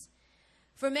in us.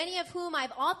 For many of whom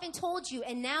I've often told you,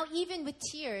 and now even with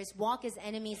tears, walk as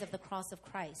enemies of the cross of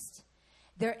Christ.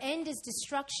 Their end is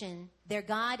destruction, their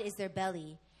God is their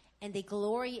belly, and they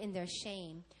glory in their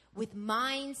shame, with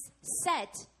minds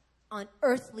set on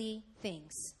earthly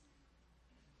things.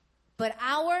 But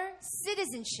our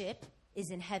citizenship is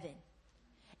in heaven,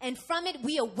 and from it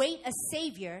we await a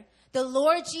Savior, the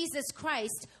Lord Jesus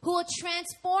Christ, who will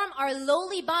transform our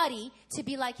lowly body to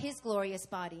be like his glorious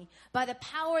body by the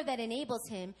power that enables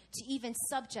him to even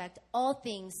subject all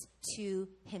things to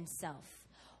himself.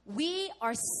 We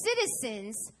are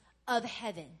citizens of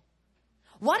heaven.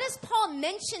 Why does Paul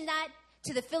mention that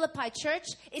to the Philippi church?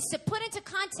 It's to put into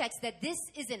context that this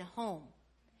isn't home.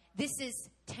 This is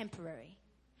temporary.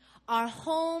 Our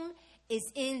home is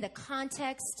in the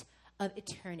context of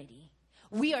eternity.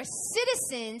 We are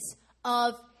citizens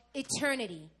of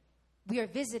eternity. We are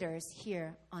visitors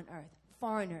here on earth,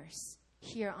 foreigners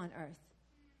here on earth.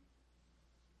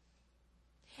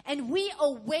 And we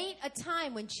await a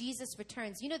time when Jesus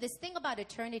returns. You know, this thing about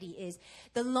eternity is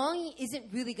the longing isn't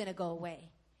really going to go away.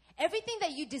 Everything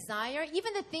that you desire,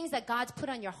 even the things that God's put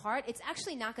on your heart, it's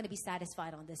actually not going to be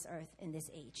satisfied on this earth in this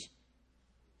age.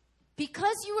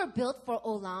 Because you were built for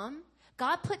Olam,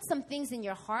 God put some things in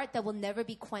your heart that will never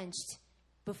be quenched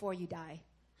before you die.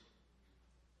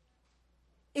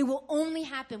 It will only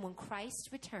happen when Christ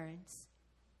returns,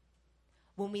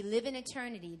 when we live in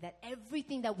eternity, that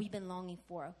everything that we've been longing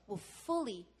for will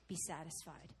fully be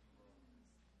satisfied.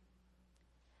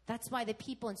 That's why the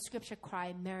people in Scripture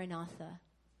cry, Maranatha.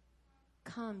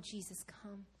 Come, Jesus,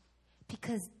 come.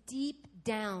 Because deep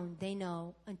down they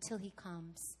know until he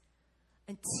comes,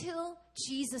 until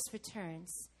Jesus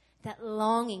returns, that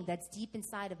longing that's deep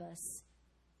inside of us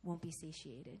won't be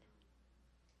satiated.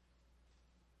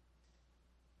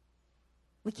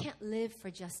 We can't live for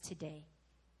just today.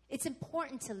 It's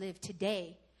important to live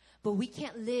today, but we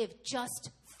can't live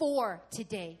just for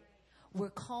today. We're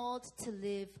called to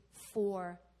live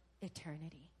for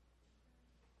eternity.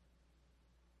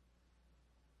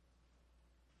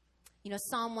 You know,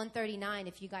 Psalm 139,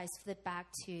 if you guys flip back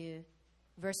to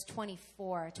verse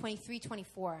 24, 23,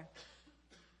 24.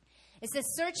 It says,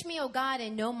 search me, O God,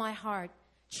 and know my heart.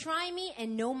 Try me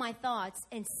and know my thoughts,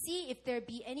 and see if there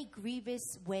be any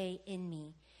grievous way in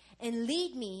me, and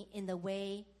lead me in the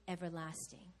way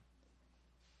everlasting.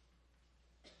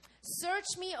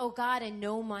 Search me, O God, and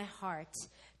know my heart.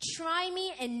 Try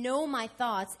me and know my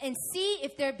thoughts, and see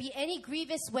if there be any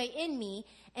grievous way in me,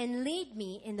 and lead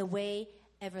me in the way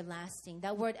everlasting.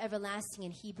 That word everlasting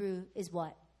in Hebrew is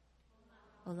what?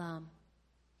 Olam.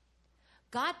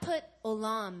 God put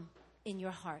Olam in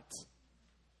your heart.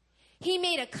 He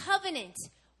made a covenant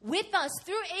with us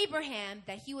through Abraham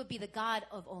that he would be the God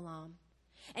of Olam.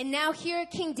 And now here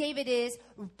King David is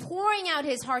pouring out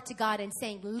his heart to God and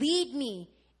saying, lead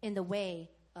me in the way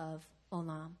of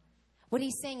Olam. What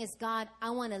he's saying is, God,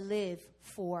 I want to live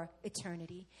for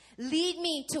eternity. Lead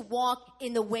me to walk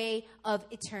in the way of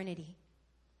eternity.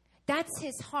 That's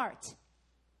his heart.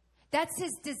 That's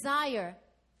his desire.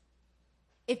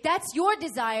 If that's your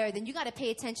desire, then you got to pay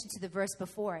attention to the verse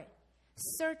before it.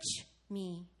 Search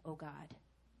me, O God.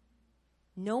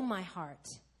 Know my heart.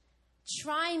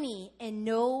 Try me and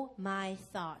know my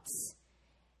thoughts,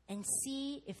 and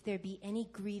see if there be any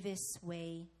grievous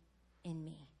way in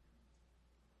me.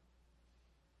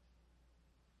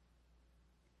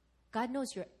 God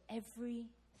knows your every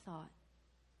thought.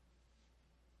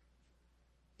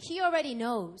 He already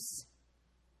knows.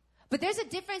 But there's a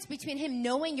difference between him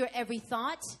knowing your every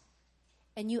thought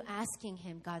and you asking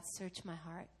him, God, search my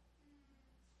heart.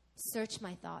 Search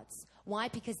my thoughts. Why?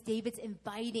 Because David's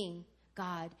inviting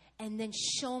God, and then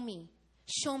show me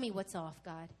what's off,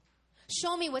 God.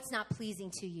 Show me what's not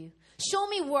pleasing to you. Show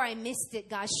me where I missed it,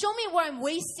 God. Show me where I'm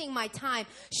wasting my time.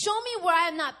 Show me where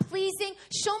I'm not pleasing.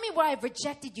 Show me where I've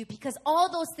rejected you, because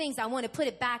all those things, I want to put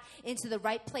it back into the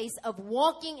right place of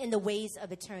walking in the ways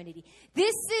of eternity.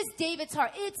 This is David's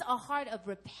heart. It's a heart of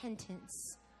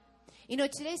repentance. You know,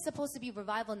 today's supposed to be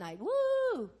revival night.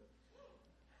 Woo!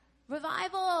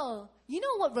 Revival. You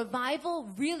know what revival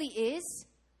really is?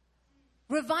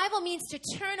 Revival means to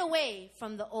turn away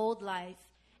from the old life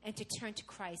and to turn to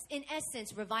Christ. In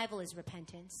essence, revival is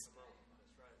repentance.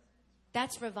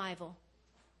 That's revival.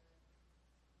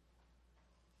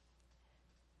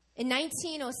 In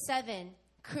 1907,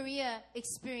 Korea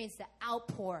experienced the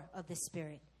outpour of the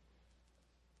Spirit.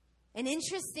 And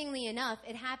interestingly enough,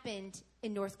 it happened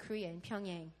in North Korea, in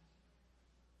Pyongyang.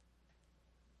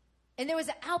 And there was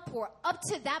an outpour. Up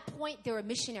to that point, there were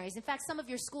missionaries. In fact, some of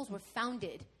your schools were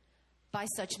founded by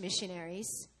such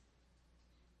missionaries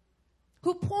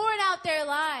who poured out their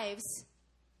lives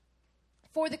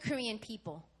for the Korean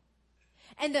people.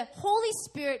 And the Holy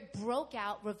Spirit broke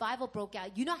out, revival broke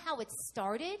out. You know how it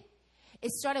started?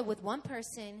 It started with one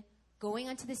person going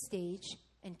onto the stage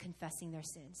and confessing their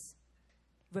sins.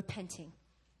 Repenting.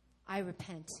 I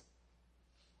repent.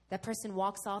 That person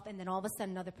walks off, and then all of a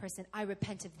sudden another person, I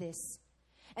repent of this.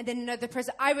 And then another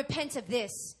person, I repent of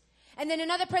this. And then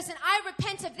another person, I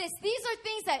repent of this. These are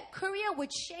things that Korea would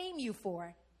shame you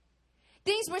for.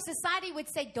 Things where society would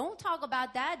say, don't talk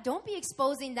about that. Don't be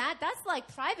exposing that. That's like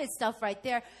private stuff right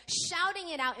there. Shouting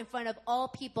it out in front of all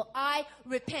people. I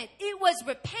repent. It was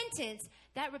repentance.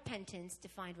 That repentance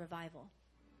defined revival.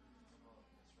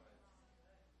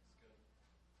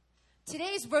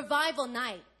 Today's revival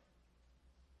night.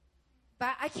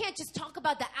 But I can't just talk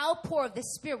about the outpour of the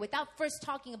Spirit without first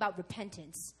talking about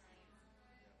repentance.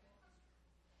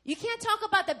 You can't talk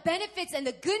about the benefits and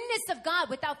the goodness of God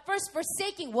without first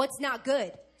forsaking what's not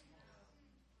good.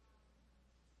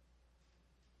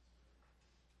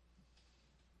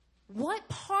 What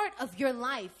part of your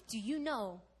life do you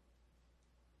know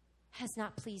has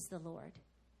not pleased the Lord?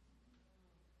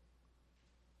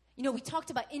 You know, we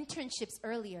talked about internships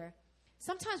earlier.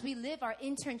 Sometimes we live our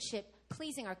internship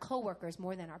pleasing our coworkers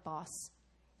more than our boss.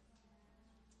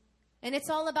 And it's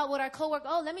all about what our coworker,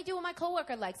 oh, let me do what my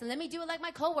coworker likes, and let me do it like my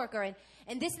coworker,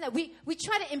 and this and that. We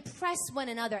try to impress one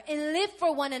another and live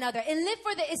for one another and live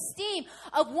for the esteem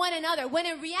of one another, when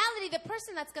in reality, the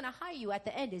person that's going to hire you at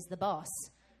the end is the boss.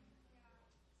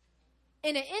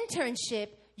 In an internship,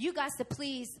 you got to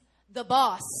please the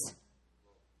boss.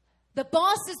 The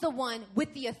boss is the one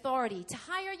with the authority to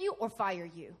hire you or fire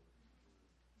you,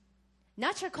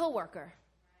 not your coworker.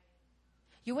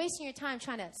 You're wasting your time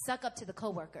trying to suck up to the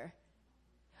coworker.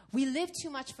 We live too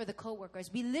much for the coworkers.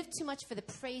 We live too much for the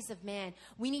praise of man.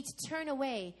 We need to turn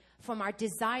away from our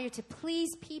desire to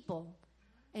please people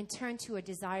and turn to a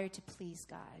desire to please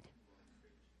God.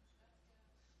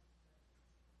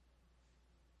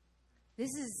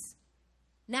 This is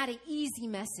not an easy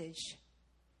message.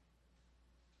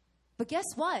 But guess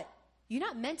what? You're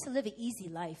not meant to live an easy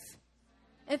life.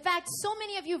 In fact, so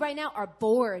many of you right now are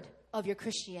bored of your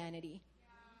Christianity.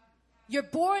 You're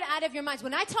bored out of your minds.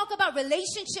 When I talk about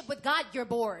relationship with God, you're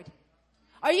bored.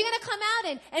 Are you going to come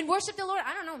out and worship the Lord?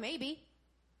 I don't know, maybe.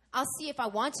 I'll see if I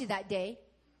want to that day.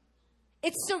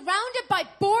 It's surrounded by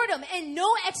boredom and no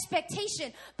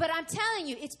expectation. But I'm telling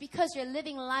you, it's because you're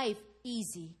living life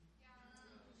easy.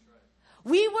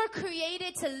 We were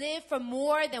created to live for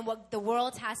more than what the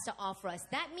world has to offer us.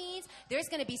 That means there's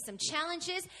going to be some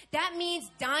challenges. That means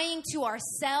dying to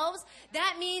ourselves.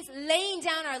 That means laying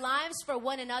down our lives for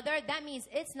one another. That means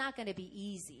it's not going to be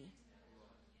easy.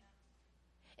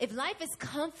 If life is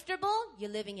comfortable,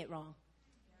 you're living it wrong.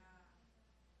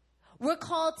 We're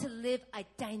called to live a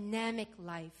dynamic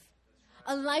life.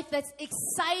 A life that's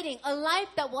exciting. A life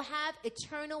that will have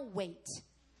eternal weight.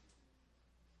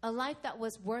 A life that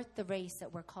was worth the race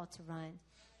that we're called to run.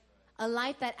 A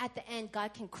life that at the end,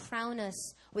 God can crown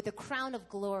us with a crown of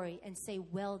glory and say,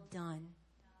 well done.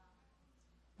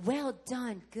 Well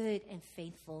done, good and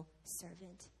faithful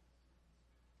servant.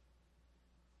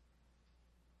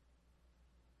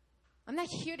 I'm not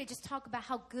here to just talk about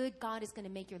how good God is going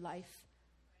to make your life.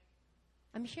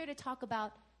 I'm here to talk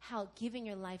about how giving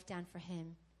your life down for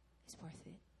Him is worth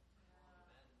it.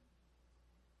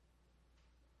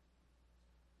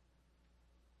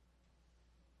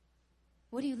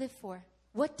 What do you live for?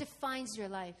 What defines your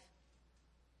life?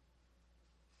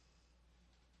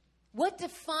 What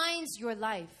defines your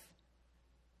life?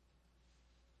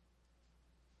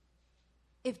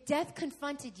 If death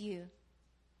confronted you,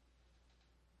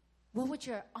 what would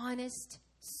your honest,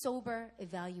 sober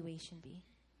evaluation be?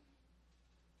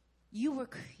 You were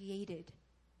created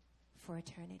for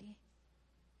eternity.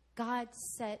 God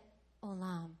set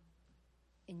Olam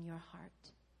in your heart.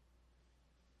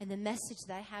 And the message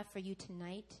that I have for you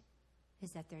tonight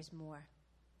is that there's more.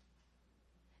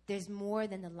 There's more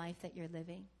than the life that you're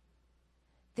living.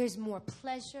 There's more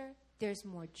pleasure. There's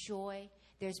more joy.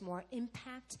 There's more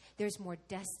impact. There's more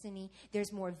destiny.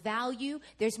 There's more value.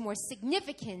 There's more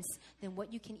significance than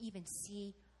what you can even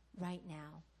see right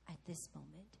now at this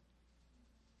moment.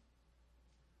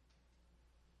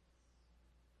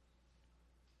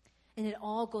 And it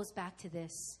all goes back to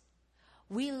this.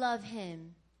 We love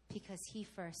Him because He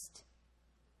first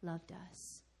loved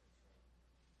us.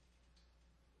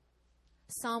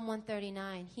 Psalm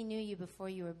 139, He knew you before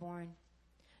you were born.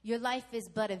 Your life is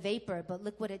but a vapor, but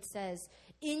look what it says.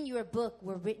 In your book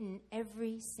were written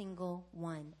every single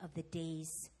one of the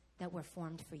days that were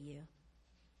formed for you.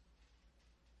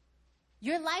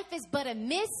 Your life is but a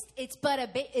mist, it's but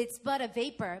a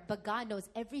vapor, but God knows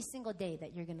every single day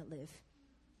that you're going to live.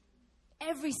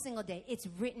 Every single day. It's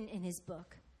written in His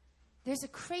book. There's a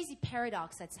crazy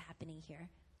paradox that's happening here.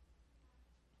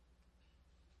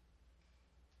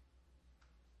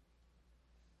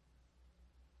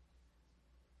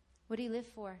 What do you live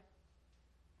for?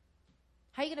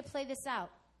 How are you going to play this out?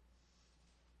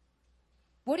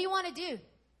 What do you want to do?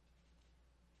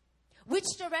 Which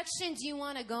direction do you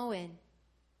want to go in?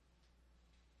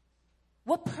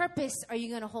 What purpose are you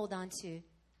going to hold on to?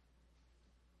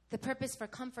 The purpose for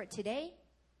comfort today?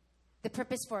 The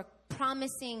purpose for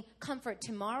promising comfort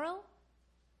tomorrow?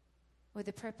 Or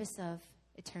the purpose of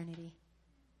eternity?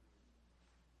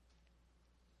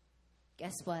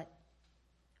 Guess what?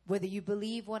 Whether you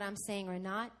believe what I'm saying or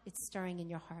not, it's stirring in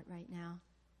your heart right now.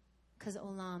 Because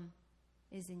Olam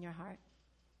is in your heart.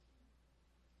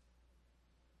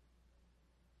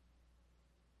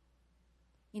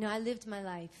 You know, I lived my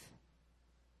life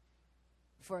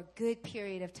for a good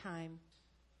period of time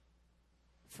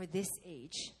for this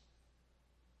age.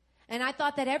 And I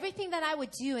thought that everything that I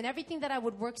would do and everything that I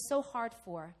would work so hard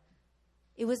for,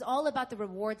 it was all about the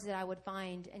rewards that I would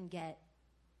find and get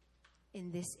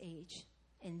in this age,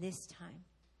 in this time.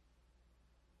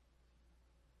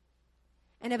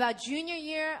 And about junior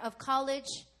year of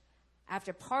college,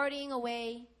 after partying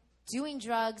away, doing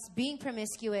drugs, being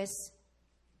promiscuous,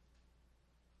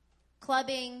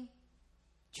 clubbing,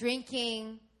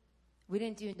 drinking. We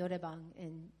didn't do norebang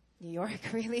in New York,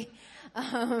 really.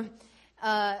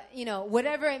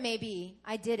 Whatever it may be,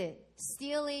 I did it.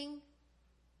 Stealing,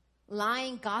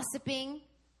 lying, gossiping.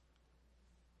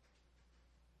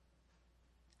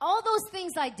 All those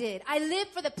things I did. I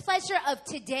lived for the pleasure of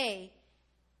today.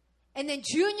 And then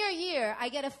junior year, I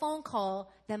get a phone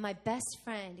call that my best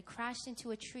friend crashed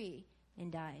into a tree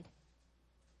and died.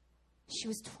 She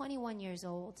was 21 years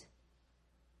old.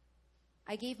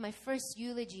 I gave my first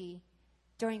eulogy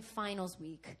during finals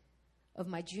week of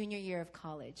my junior year of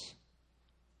college.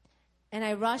 And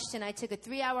I rushed and I took a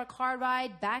 3-hour car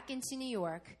ride back into New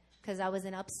York because I was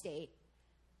in upstate.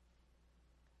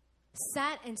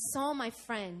 Sat and saw my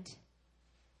friend.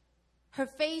 Her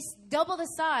face double the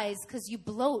size because you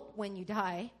bloat when you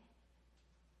die.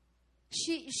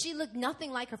 She looked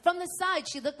nothing like her. From the side,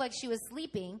 she looked like she was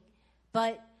sleeping.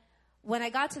 But when I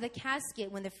got to the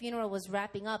casket, when the funeral was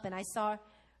wrapping up and I saw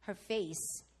her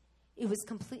face, it was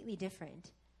completely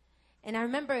different. And I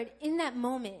remember in that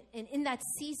moment and in that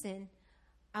season,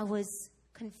 I was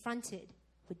confronted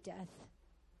with death.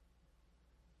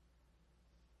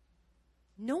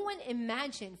 No one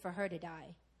imagined for her to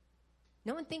die.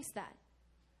 No one thinks that.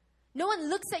 No one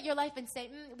looks at your life and say,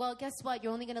 well, guess what?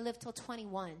 You're only going to live till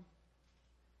 21.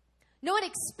 No one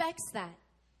expects that.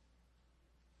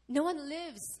 No one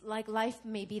lives like life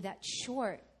may be that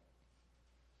short.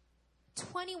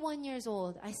 21 years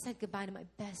old, I said goodbye to my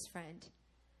best friend.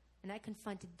 And I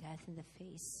confronted death in the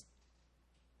face.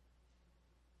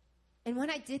 And when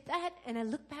I did that, and I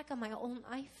look back on my own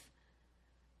life,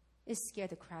 it scared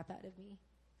the crap out of me.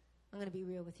 I'm going to be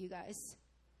real with you guys.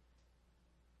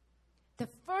 The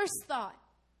first thought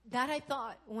that I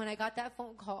thought when I got that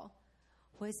phone call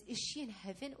was, is she in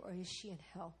heaven or is she in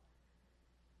hell?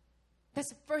 That's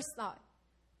the first thought.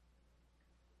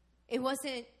 It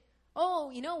wasn't, I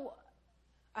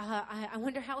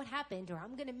wonder how it happened, or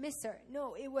I'm going to miss her.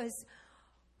 No, it was,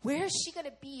 where is she going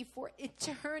to be for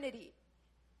eternity?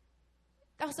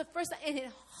 That was the first thought, and it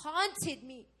haunted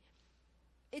me.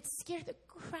 It scared the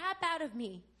crap out of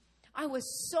me. I was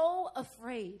so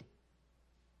afraid.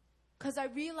 Because I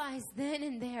realized then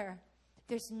and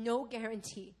there's no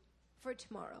guarantee for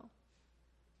tomorrow.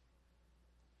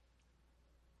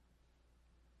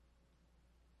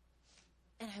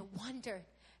 And I wondered,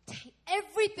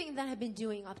 everything that I've been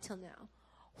doing up till now,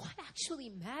 what actually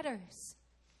matters?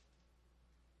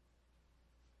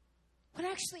 What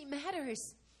actually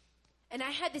matters? And I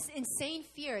had this insane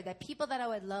fear that people that I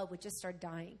would love would just start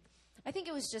dying. I think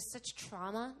it was just such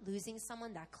trauma, losing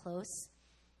someone that close.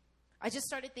 I just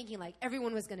started thinking like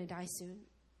everyone was going to die soon.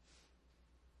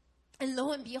 And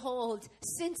lo and behold,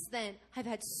 since then, I've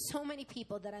had so many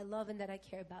people that I love and that I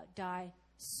care about die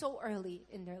so early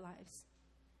in their lives.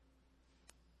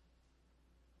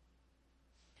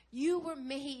 You were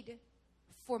made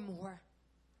for more.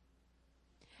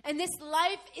 And this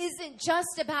life isn't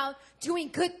just about doing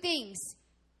good things.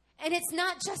 And it's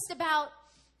not just about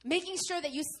making sure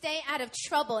that you stay out of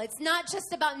trouble. It's not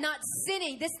just about not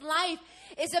sinning. This life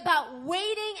is about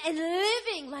waiting and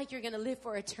living like you're going to live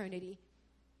for eternity.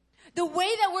 The way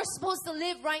that we're supposed to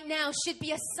live right now should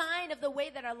be a sign of the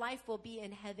way that our life will be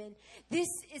in heaven. This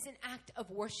is an act of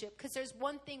worship because there's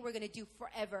one thing we're going to do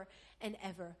forever and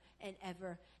ever and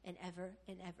ever and ever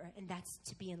and ever, and that's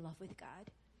to be in love with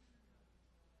God.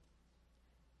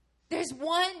 There's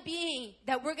one being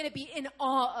that we're going to be in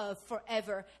awe of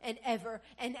forever and ever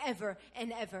and ever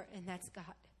and ever, and that's God.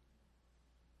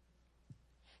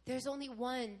 There's only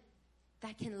one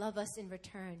that can love us in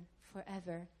return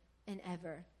forever and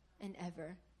ever and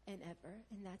ever and ever,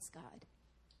 and that's God.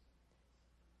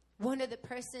 One of the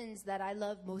persons that I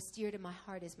love most dear to my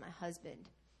heart is my husband.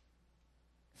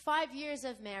 5 years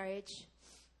of marriage,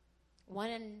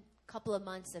 1 couple of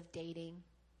months of dating.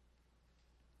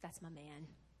 That's my man.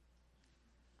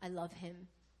 I love him.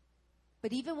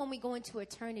 But even when we go into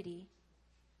eternity,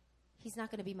 he's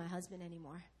not going to be my husband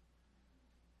anymore.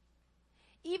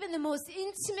 Even the most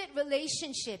intimate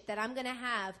relationship that I'm going to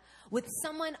have with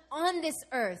someone on this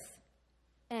earth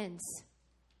ends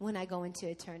when I go into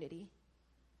eternity.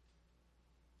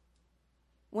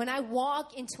 When I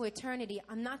walk into eternity,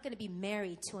 I'm not going to be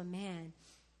married to a man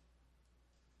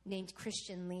named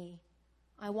Christian Lee.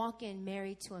 I walk in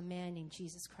married to a man named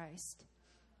Jesus Christ.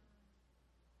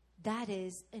 That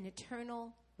is an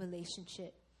eternal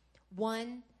relationship,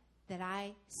 one that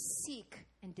I seek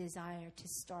and desire to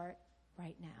start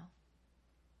right now.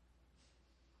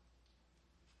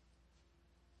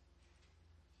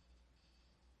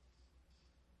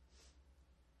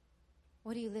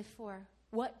 What do you live for?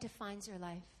 What defines your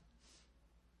life?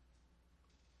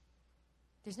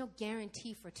 There's no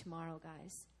guarantee for tomorrow,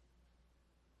 guys.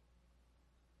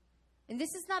 And this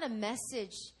is not a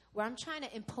message where I'm trying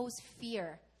to impose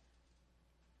fear.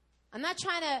 I'm not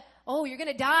trying to, you're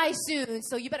going to die soon,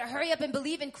 so you better hurry up and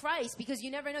believe in Christ because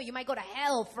you never know. You might go to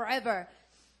hell forever.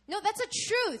 No, that's a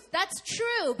truth. That's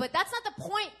true, but that's not the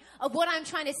point of what I'm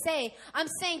trying to say. I'm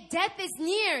saying death is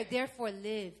near, therefore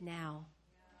live now.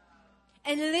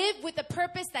 And live with a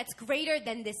purpose that's greater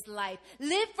than this life.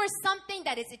 Live for something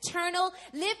that is eternal.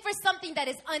 Live for something that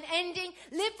is unending.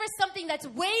 Live for something that's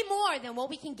way more than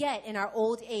what we can get in our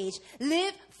old age.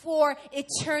 Live for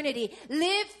eternity.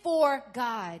 Live for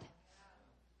God.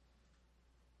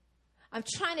 I'm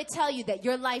trying to tell you that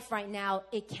your life right now,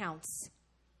 it counts.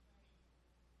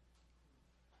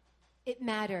 It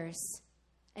matters.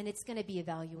 And it's going to be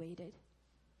evaluated.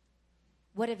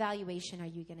 What evaluation are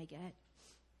you going to get?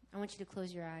 I want you to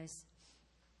close your eyes.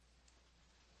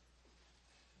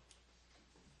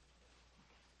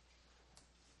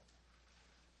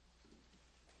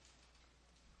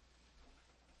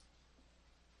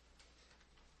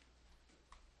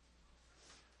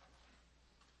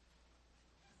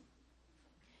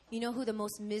 You know who the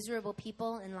most miserable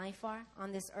people in life are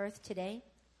on this earth today?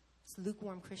 It's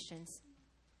lukewarm Christians.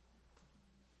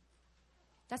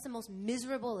 That's the most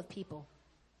miserable of people.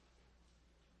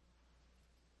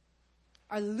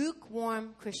 Are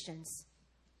lukewarm Christians.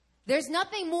 There's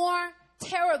nothing more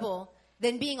terrible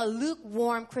than being a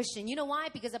lukewarm Christian. You know why?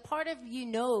 Because a part of you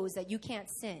knows that you can't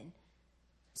sin.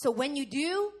 So when you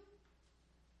do,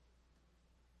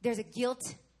 there's a guilt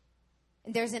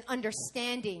and there's an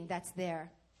understanding that's there.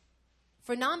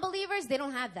 For non-believers, they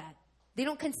don't have that. They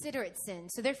don't consider it sin.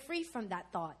 So they're free from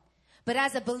that thought. But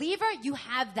as a believer, you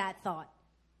have that thought.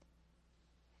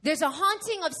 There's a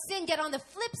haunting of sin, yet on the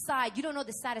flip side, you don't know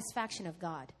the satisfaction of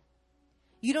God.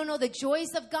 You don't know the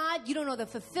joys of God. You don't know the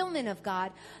fulfillment of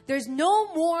God. There's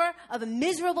no more of a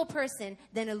miserable person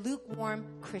than a lukewarm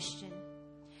Christian.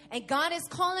 And God is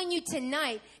calling you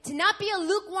tonight to not be a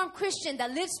lukewarm Christian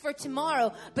that lives for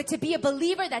tomorrow, but to be a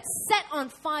believer that's set on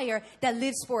fire that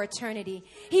lives for eternity.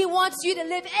 He wants you to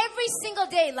live every single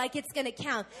day like it's going to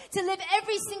count. To live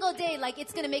every single day like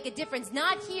it's going to make a difference.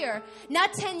 Not here,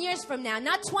 not 10 years from now,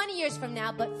 not 20 years from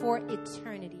now, but for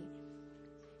eternity.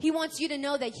 He wants you to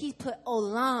know that He put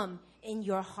olam in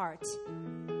your heart.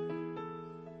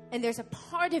 And there's a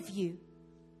part of you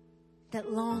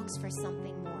that longs for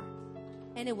something more.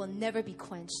 And it will never be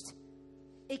quenched.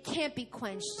 It can't be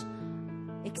quenched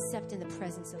except in the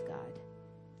presence of God.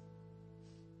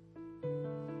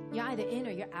 You're either in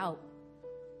or you're out.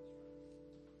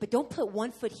 But don't put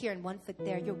one foot here and one foot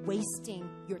there. You're wasting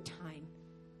your time.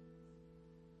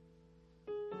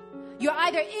 You're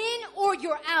either in or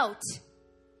you're out.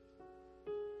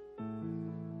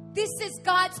 This is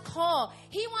God's call.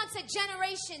 He wants a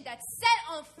generation that's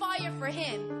set on fire for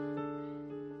Him.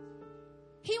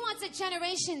 He wants a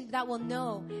generation that will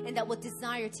know and that will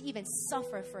desire to even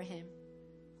suffer for Him.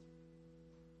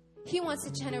 He wants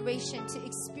a generation to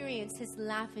experience His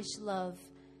lavish love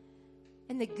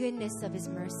and the goodness of His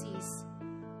mercies.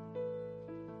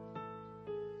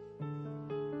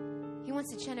 He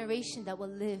wants a generation that will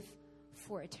live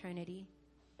for eternity.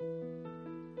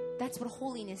 That's what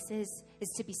holiness is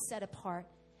to be set apart.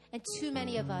 And too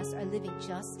many of us are living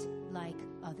just like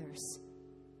others.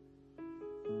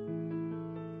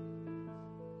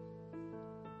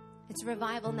 It's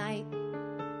revival night,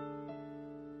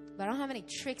 but I don't have any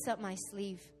tricks up my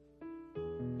sleeve.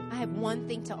 I have one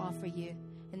thing to offer you,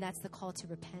 and that's the call to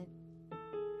repent.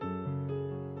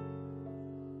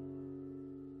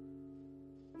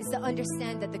 It's to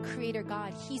understand that the Creator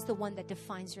God, He's the one that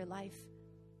defines your life.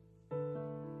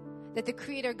 That the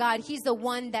Creator God, He's the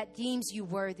one that deems you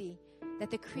worthy.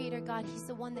 That the Creator God, He's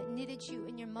the one that knitted you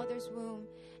in your mother's womb,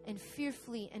 and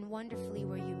fearfully and wonderfully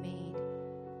were you made.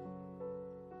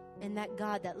 And that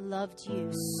God that loved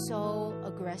you so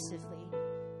aggressively.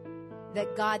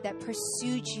 That God that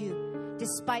pursued you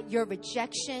despite your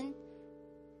rejection.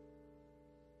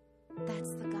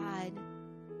 That's the God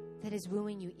that is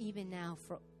wooing you even now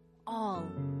for all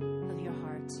of your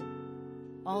heart,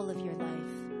 all of your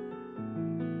life.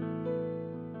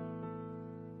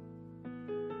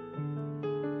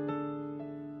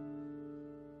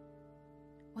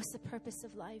 purpose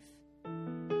of life?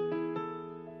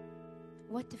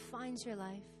 What defines your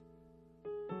life?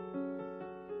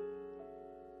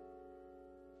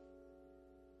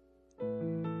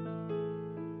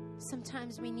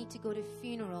 Sometimes we need to go to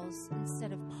funerals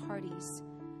instead of parties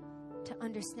to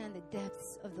understand the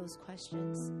depths of those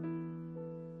questions.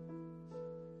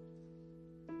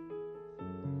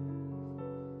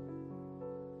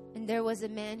 And there was a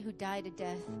man who died a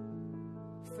death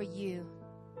for you,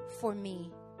 for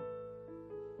me.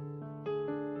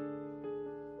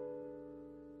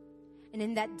 And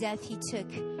in that death, he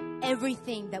took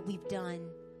everything that we've done.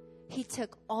 He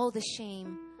took all the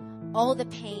shame, all the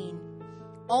pain,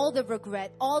 all the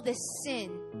regret, all the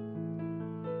sin,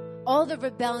 all the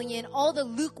rebellion, all the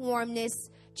lukewarmness.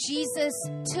 Jesus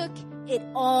took it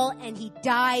all and he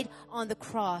died on the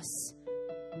cross.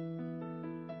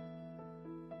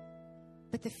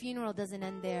 But the funeral doesn't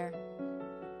end there,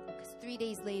 because 3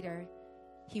 days later,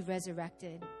 he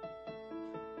resurrected.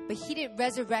 But he didn't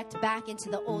resurrect back into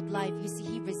the old life. You see,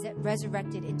 he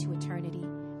resurrected into eternity.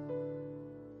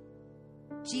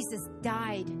 Jesus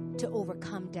died to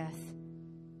overcome death.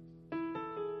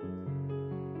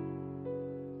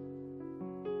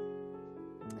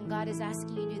 And God is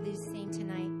asking you to do the same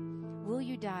tonight. Will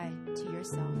you die to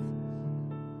yourself?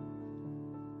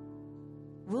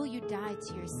 Will you die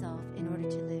to yourself in order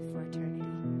to live for eternity?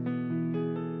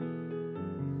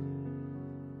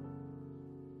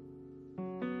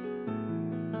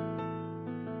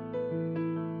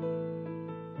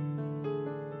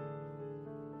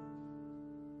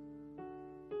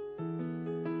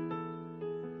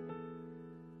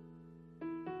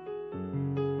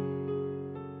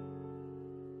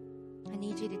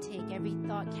 You to take every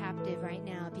thought captive right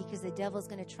now, because the devil's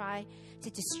going to try to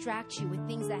distract you with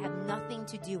things that have nothing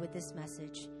to do with this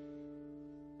message.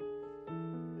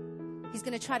 He's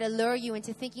going to try to lure you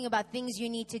into thinking about things you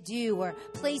need to do or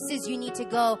places you need to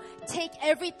go. Take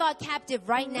every thought captive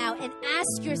right now and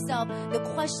ask yourself the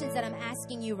questions that I'm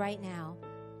asking you right now.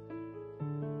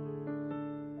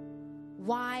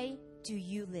 Why do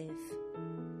you live?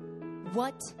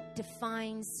 What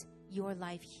defines your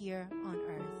life here on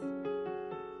earth?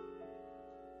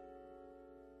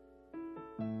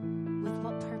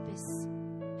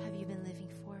 Have you been living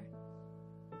for?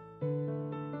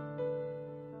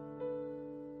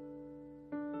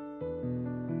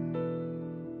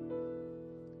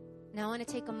 Now I want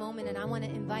to take a moment and I want to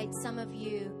invite some of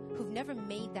you who've never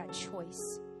made that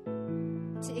choice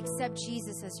to accept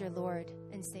Jesus as your Lord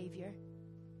and Savior.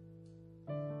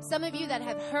 Some of you that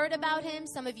have heard about him,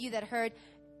 some of you that heard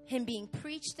him being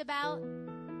preached about,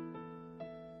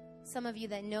 some of you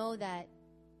that know that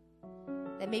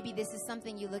maybe this is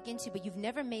something you look into, but you've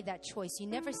never made that choice. You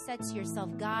never said to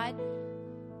yourself, God,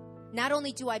 not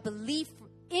only do I believe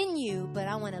in you, but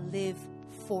I want to live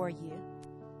for you.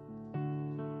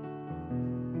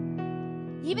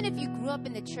 Even if you grew up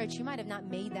in the church, you might have not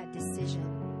made that decision.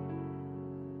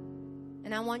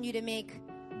 And I want you to make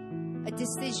a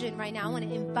decision right now. I want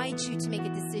to invite you to make a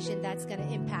decision that's going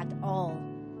to impact all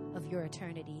of your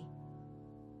eternity.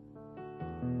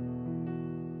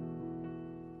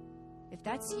 If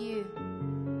that's you,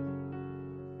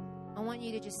 I want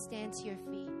you to just stand to your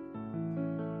feet.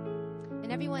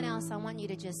 And everyone else, I want you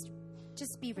to just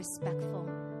be respectful.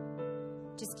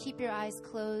 Just keep your eyes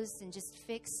closed and just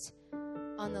fixed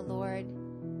on the Lord.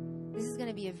 This is going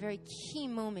to be a very key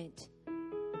moment.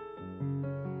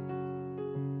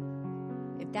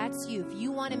 If that's you, if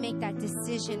you want to make that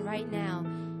decision right now,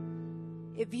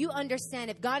 if you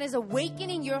understand, if God is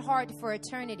awakening your heart for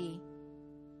eternity,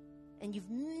 and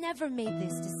you've never made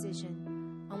this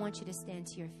decision, I want you to stand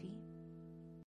to your feet.